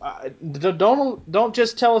want to... don't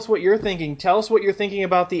just tell us what you're thinking. Tell us what you're thinking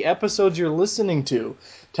about the episodes you're listening to.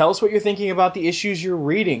 Tell us what you're thinking about the issues you're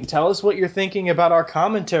reading. Tell us what you're thinking about our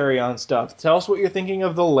commentary on stuff. Tell us what you're thinking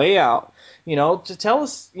of the layout. To tell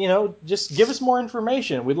us, just give us more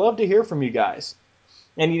information. We'd love to hear from you guys.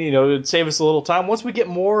 And, it'd save us a little time. Once we get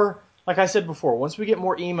more, like I said before, once we get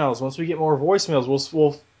more emails, once we get more voicemails,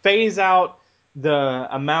 we'll phase out the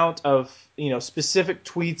amount of, specific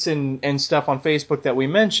tweets and stuff on Facebook that we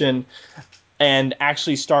mention and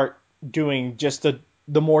actually start doing just the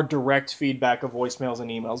more direct feedback of voicemails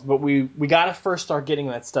and emails. But we got to first start getting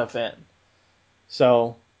that stuff in.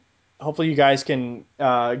 So hopefully you guys can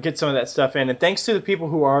get some of that stuff in. And thanks to the people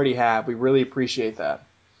who already have. We really appreciate that.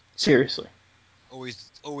 Seriously.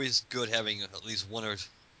 Always good having at least one or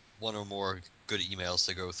more good emails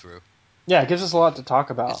to go through. Yeah, it gives us a lot to talk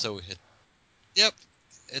about. Yep.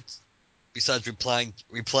 It's besides replying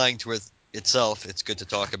to it itself, it's good to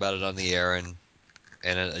talk about it on the air and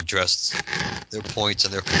address their points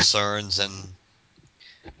and their concerns and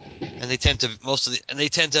they tend to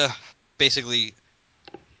basically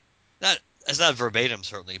not it's not verbatim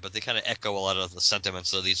certainly, but they kind of echo a lot of the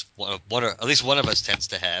sentiments that at least one of us tends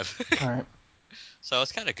to have. All right. So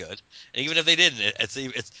it's kind of good. And even if they didn't, it's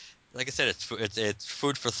like I said, it's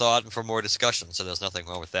food for thought and for more discussion. So there's nothing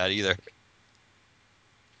wrong with that either.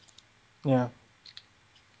 Yeah.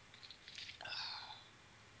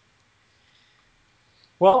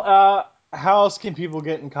 Well, how else can people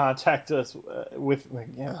get in contact us with?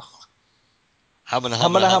 How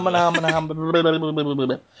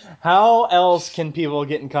else can people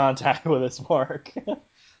get in contact with us, Mark?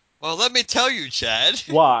 Well, let me tell you, Chad.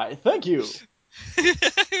 Why? Thank you.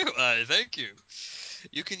 Why, thank you.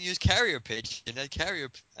 You can use carrier pigeon at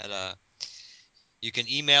you can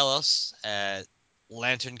email us at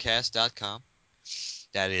lanterncast.com.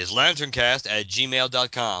 That is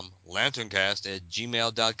lanterncast@gmail.com.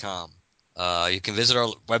 Lanterncast@gmail.com. You can visit our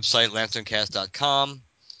website, lanterncast.com.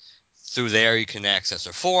 Through there, you can access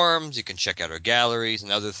our forums. You can check out our galleries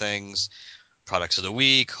and other things. Products of the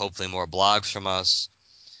week. Hopefully more blogs from us.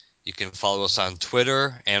 You can follow us on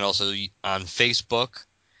Twitter and also on Facebook.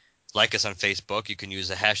 Like us on Facebook. You can use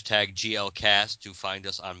the hashtag GLCast to find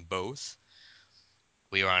us on both.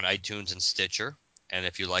 We are on iTunes and Stitcher. And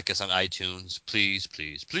if you like us on iTunes, please,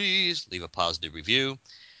 please, please leave a positive review.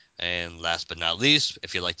 And last but not least,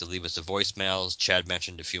 if you'd like to leave us a voicemail, as Chad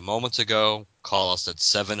mentioned a few moments ago, call us at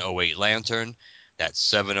 708-LANTERN. That's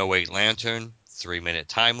 708-LANTERN, 3-minute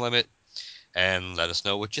time limit, and let us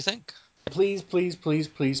know what you think. Please, please, please,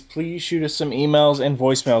 please, please shoot us some emails and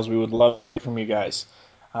voicemails. We would love to hear from you guys.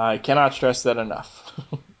 I cannot stress that enough.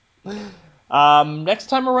 Next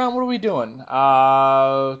time around, what are we doing?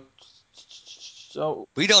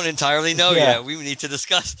 We don't entirely know yeah. yet. We need to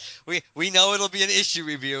discuss. We know it'll be an issue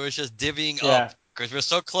review. It's just divvying Yeah. up because we're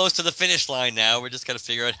so close to the finish line now. We're just gonna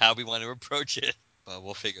figure out how we want to approach it. But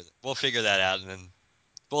we'll figure that out, and then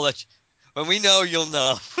we'll let you. When we know, you'll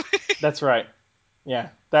know. That's right. Yeah,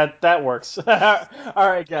 that works. All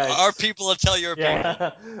right, guys. Our people will tell your people.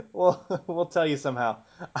 Yeah, we'll tell you somehow.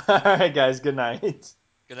 All right, guys. Good night.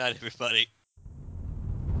 Good night, everybody.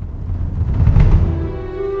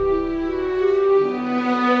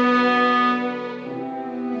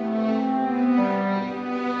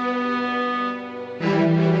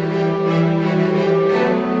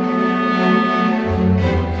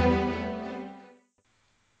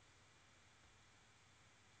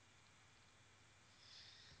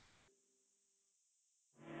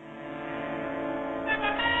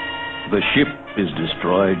 The ship is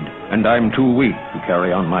destroyed, and I'm too weak to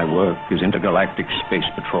carry on my work as intergalactic space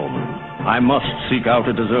patrolman. I must seek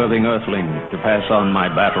out a deserving Earthling to pass on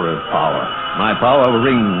my battery of power. My power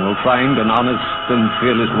ring will find an honest and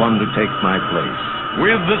fearless one to take my place.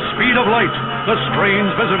 With the speed of light, the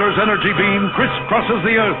strange visitor's energy beam crisscrosses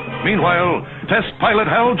the Earth. Meanwhile, test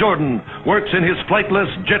pilot Hal Jordan works in his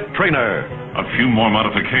flightless jet trainer. A few more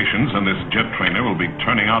modifications and this jet trainer will be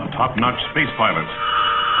turning out top-notch space pilots.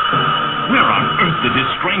 Where on earth did this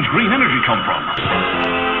strange green energy come from?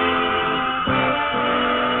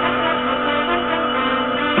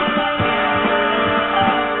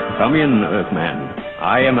 Come in, Earthman.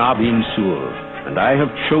 I am Abin Sur, and I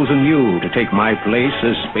have chosen you to take my place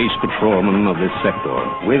as space patrolman of this sector.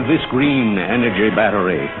 With this green energy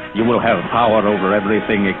battery, you will have power over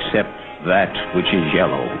everything except that which is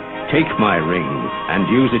yellow. Take my ring and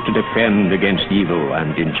use it to defend against evil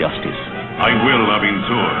and injustice. I will, Abin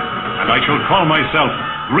Sur, and I shall call myself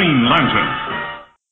Green Lantern.